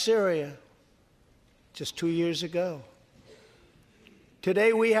and Syria just 2 years ago.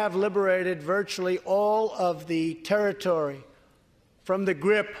 Today, we have liberated virtually all of the territory from the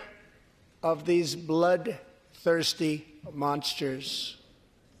grip of these bloodthirsty monsters.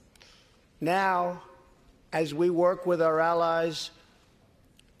 Now, as we work with our allies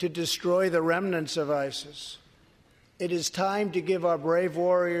to destroy the remnants of ISIS, it is time to give our brave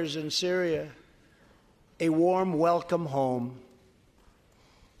warriors in Syria a warm welcome home.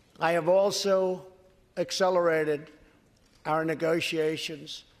 I have also accelerated our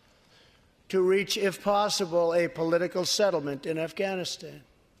negotiations to reach, if possible, a political settlement in Afghanistan.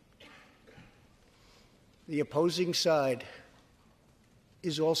 The opposing side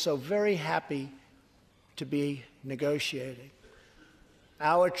is also very happy to be negotiating.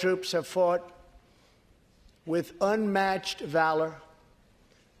 Our troops have fought with unmatched valor,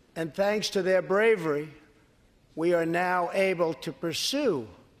 and thanks to their bravery, we are now able to pursue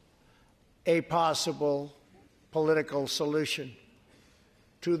a possible political solution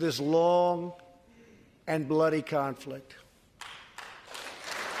to this long and bloody conflict.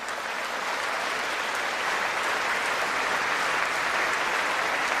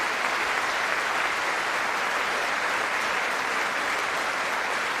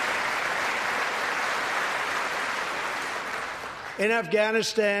 In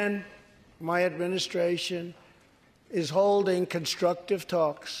Afghanistan, my administration is holding constructive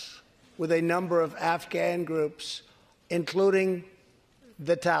talks with a number of Afghan groups, including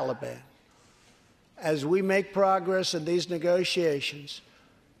the Taliban. As we make progress in these negotiations,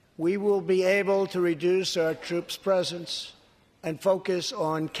 we will be able to reduce our troops' presence and focus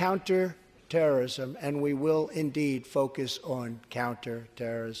on counterterrorism, and we will indeed focus on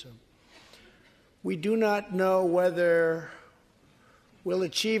counterterrorism. We do not know whether we'll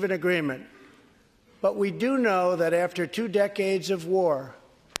achieve an agreement, but we do know that after 2 decades of war,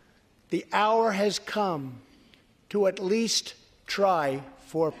 the hour has come to at least try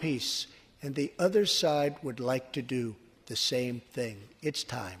for peace, and the other side would like to do the same thing. It's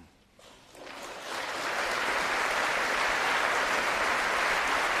time.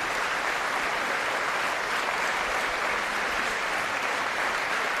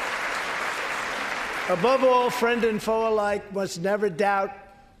 Above all, friend and foe alike must never doubt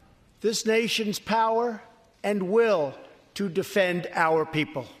this nation's power and will to defend our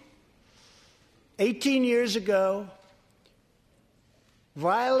people. 18 years ago,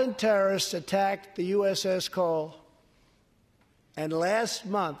 violent terrorists attacked the USS Cole, and last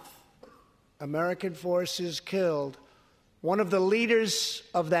month, American forces killed one of the leaders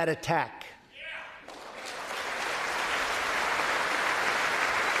of that attack.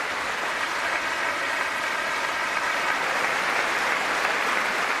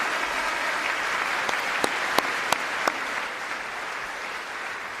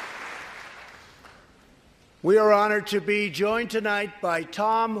 We are honored to be joined tonight by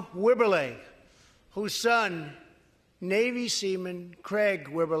Tom Wibberley, whose son, Navy seaman Craig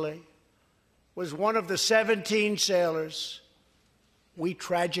Wibberley, was one of the 17 sailors we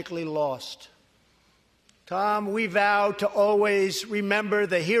tragically lost. Tom, we vow to always remember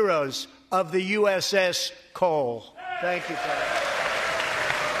the heroes of the USS Cole. Thank you, Tom.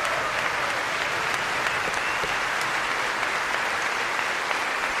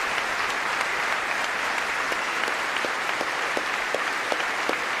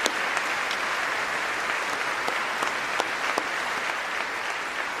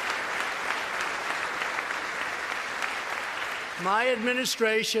 My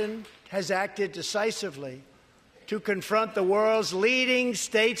administration has acted decisively to confront the world's leading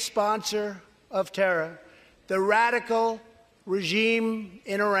state sponsor of terror, the radical regime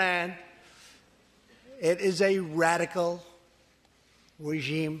in Iran. It is a radical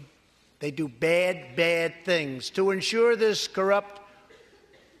regime. They do bad, bad things. To ensure this corrupt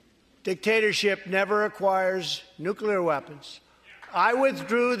dictatorship never acquires nuclear weapons, I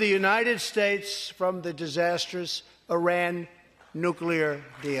withdrew the United States from the disastrous Iran nuclear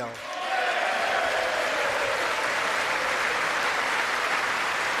deal.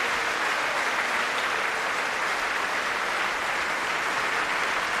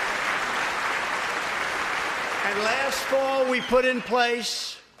 And last fall, we put in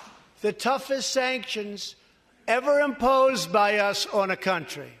place the toughest sanctions ever imposed by us on a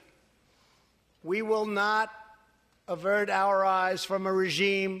country. We will not avert our eyes from a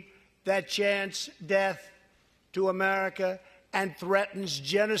regime that chants death to America and threatens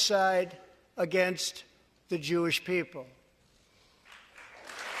genocide against the Jewish people.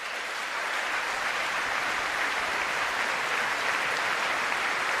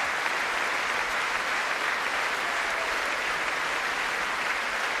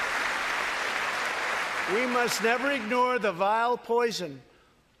 We must never ignore the vile poison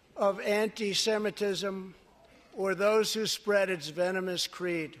of anti-Semitism or those who spread its venomous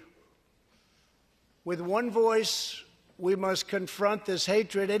creed. With one voice, we must confront this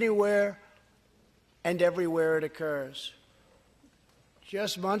hatred anywhere and everywhere it occurs.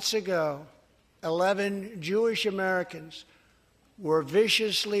 Just months ago, 11 Jewish Americans were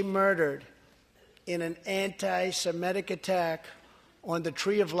viciously murdered in an anti-Semitic attack on the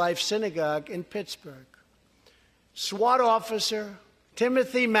Tree of Life Synagogue in Pittsburgh. SWAT officer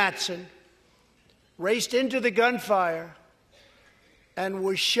Timothy Matson raced into the gunfire and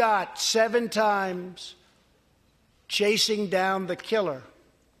was shot 7 times chasing down the killer,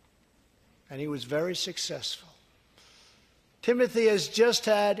 and he was very successful. Timothy has just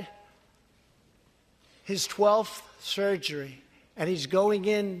had his 12th surgery, and he's going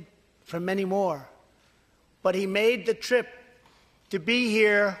in for many more. but he made the trip to be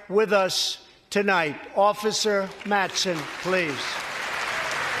here with us tonight. Officer Mattson, please.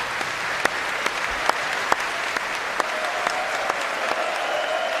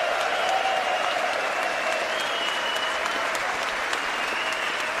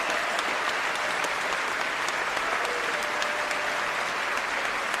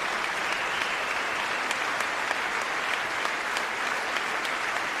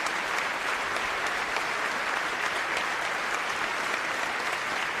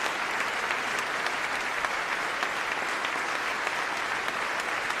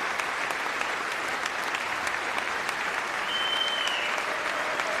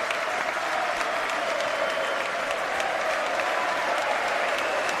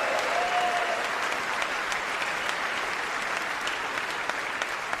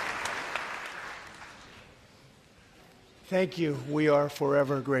 Thank you. We are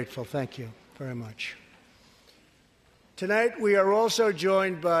forever grateful. Thank you very much. Tonight, we are also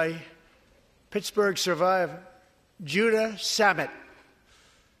joined by Pittsburgh survivor, Judah Samet.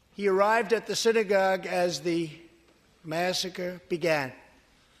 He arrived at the synagogue as the massacre began.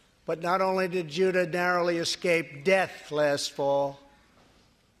 But not only did Judah narrowly escape death last fall,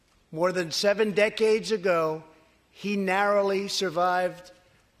 more than 7 decades ago, he narrowly survived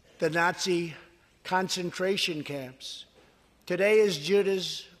the Nazi concentration camps. Today is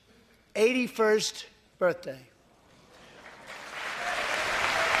Judah's 81st birthday.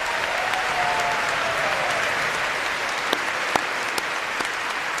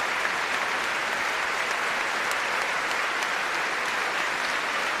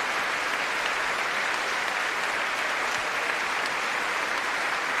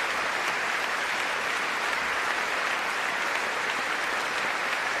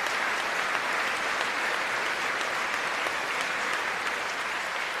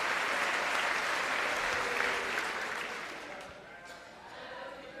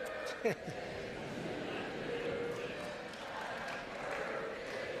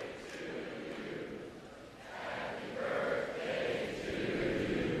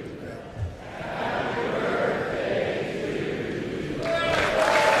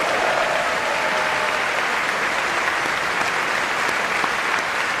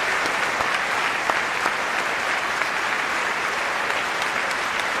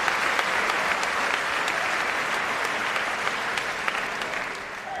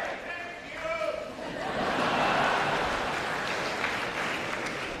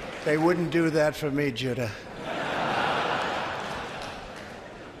 They wouldn't do that for me, Judah.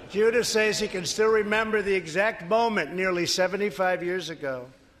 Judah says he can still remember the exact moment nearly 75 years ago,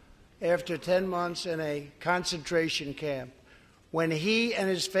 after 10 months in a concentration camp, when he and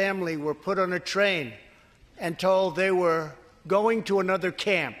his family were put on a train and told they were going to another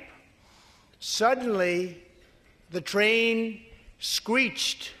camp. Suddenly, the train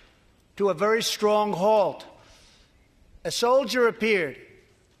screeched to a very strong halt. A soldier appeared.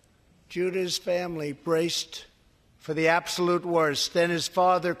 Judah's family braced for the absolute worst. Then his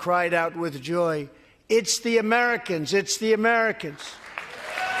father cried out with joy, "It's the Americans! It's the Americans!"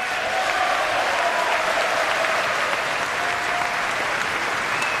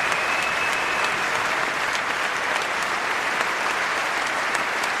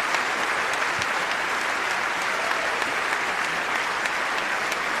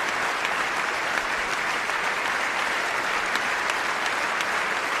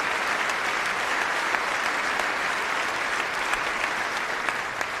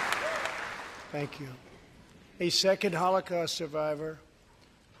 Thank you. A second Holocaust survivor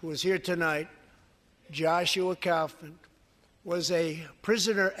who is here tonight, Joshua Kaufman, was a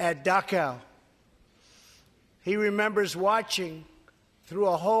prisoner at Dachau. He remembers watching through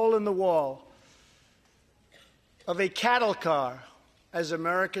a hole in the wall of a cattle car as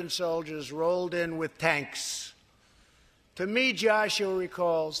American soldiers rolled in with tanks. To me, Joshua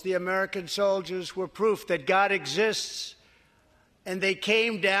recalls, the American soldiers were proof that God exists. And they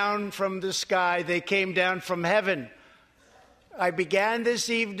came down from the sky. They came down from heaven. I began this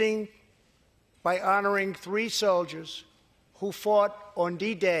evening by honoring 3 soldiers who fought on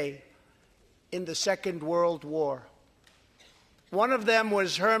D-Day in the Second World War. One of them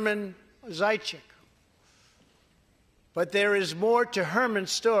was Herman Zaitchik. But there is more to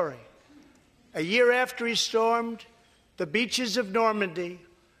Herman's story. A year after he stormed the beaches of Normandy,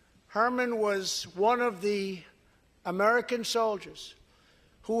 Herman was one of the American soldiers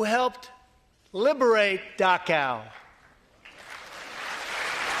who helped liberate Dachau.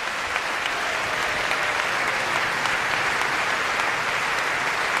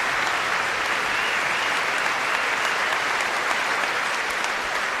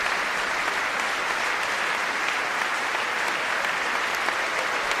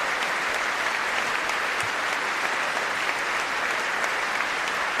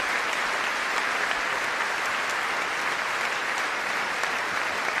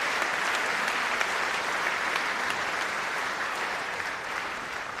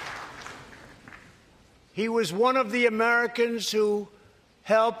 He was one of the Americans who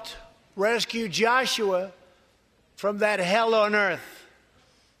helped rescue Joshua from that hell on earth.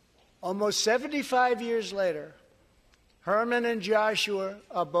 Almost 75 years later, Herman and Joshua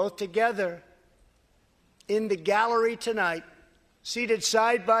are both together in the gallery tonight, seated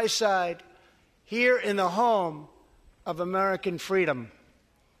side by side, here in the home of American freedom.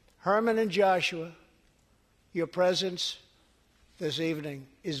 Herman and Joshua, your presence this evening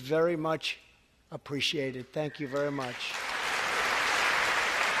is very much appreciated. Thank you very much.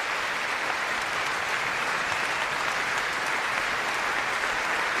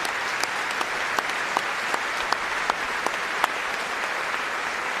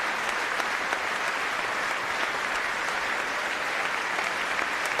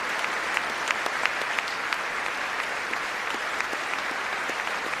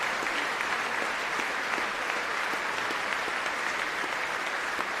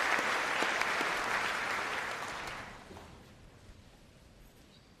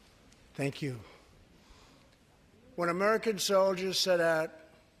 Thank you. When American soldiers set out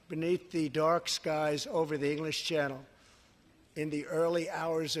beneath the dark skies over the English Channel in the early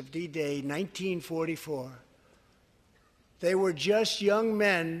hours of D-Day 1944, they were just young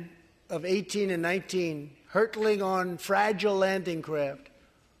men of 18 and 19 hurtling on fragile landing craft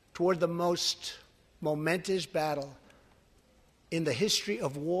toward the most momentous battle in the history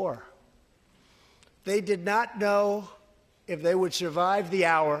of war. They did not know if they would survive the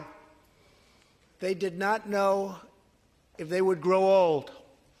hour. They did not know if they would grow old,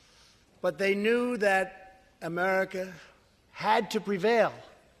 but they knew that America had to prevail.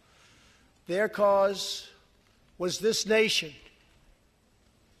 Their cause was this nation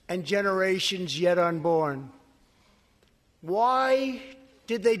and generations yet unborn. Why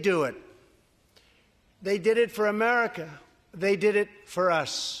did they do it? They did it for America. They did it for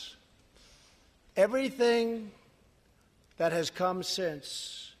us. Everything that has come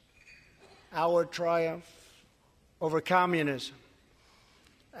since our triumph over communism,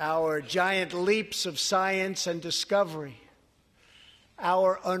 our giant leaps of science and discovery,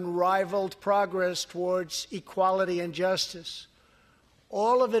 our unrivaled progress towards equality and justice,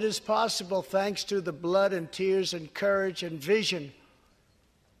 all of it is possible thanks to the blood and tears and courage and vision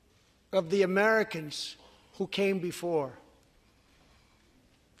of the Americans who came before.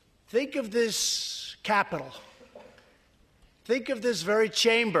 Think of this Capitol. Think of this very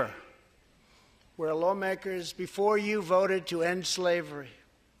chamber where lawmakers before you voted to end slavery,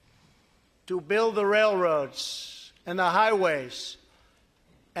 to build the railroads and the highways,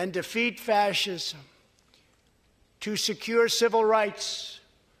 and defeat fascism, to secure civil rights,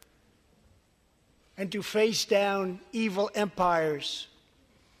 and to face down evil empires.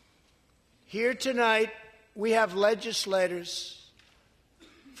 Here tonight, we have legislators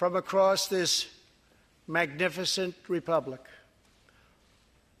from across this magnificent republic.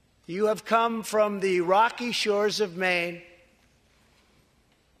 You have come from the rocky shores of Maine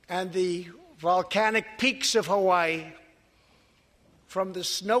and the volcanic peaks of Hawaii, from the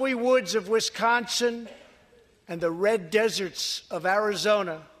snowy woods of Wisconsin and the red deserts of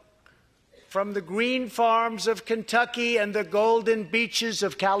Arizona, from the green farms of Kentucky and the golden beaches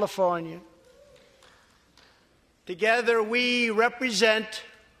of California. Together we represent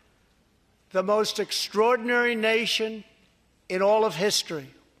the most extraordinary nation in all of history.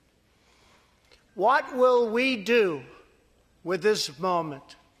 What will we do with this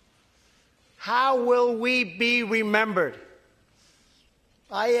moment? How will we be remembered?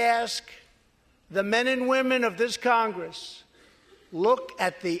 I ask the men and women of this Congress, look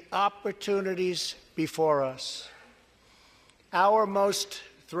at the opportunities before us. Our most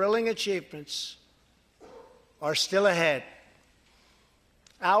thrilling achievements are still ahead.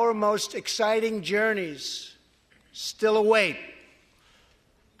 Our most exciting journeys still await.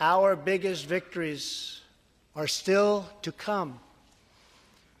 Our biggest victories are still to come.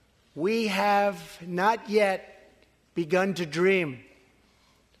 We have not yet begun to dream.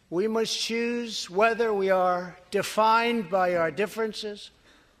 We must choose whether we are defined by our differences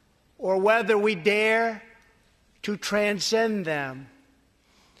or whether we dare to transcend them.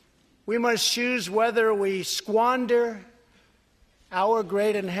 We must choose whether we squander our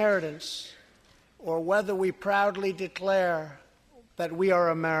great inheritance or whether we proudly declare that we are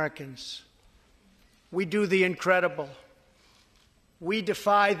Americans. We do the incredible. We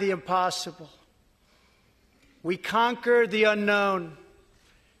defy the impossible. We conquer the unknown.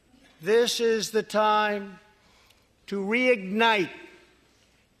 This is the time to reignite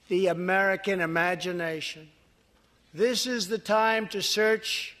the American imagination. This is the time to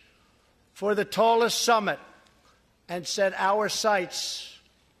search for the tallest summit and set our sights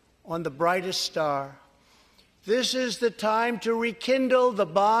on the brightest star. This is the time to rekindle the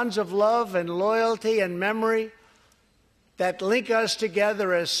bonds of love and loyalty and memory that link us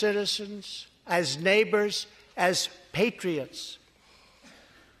together as citizens, as neighbors, as patriots.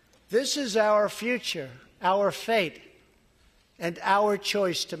 This is our future, our fate, and our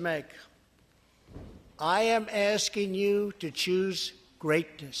choice to make. I am asking you to choose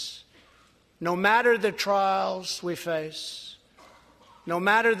greatness. No matter the trials we face, no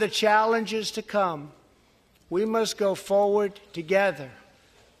matter the challenges to come, we must go forward together.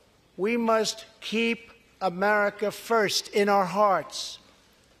 We must keep America first in our hearts.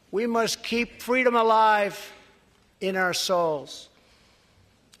 We must keep freedom alive in our souls.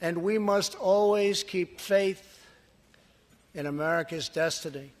 And we must always keep faith in America's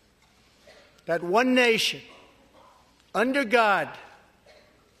destiny. That one nation, under God,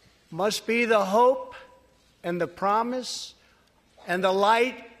 must be the hope and the promise and the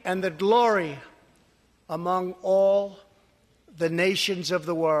light and the glory among all the nations of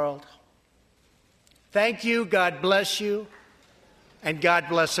the world. Thank you, God bless you, and God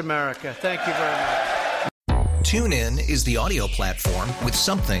bless America. Thank you very much. TuneIn is the audio platform with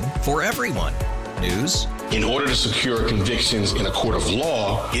something for everyone. News. In order to secure convictions in a court of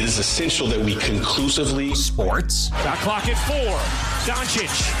law, it is essential that we conclusively. Sports. Shot clock at 4.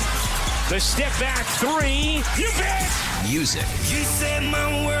 Doncic. The step back 3. You bet. Music. You set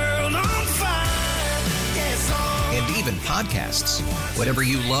my world on fire. Yes, and even podcasts. Whatever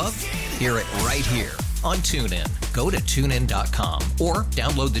you love, hear it right here on TuneIn. Go to TuneIn.com or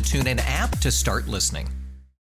download the TuneIn app to start listening.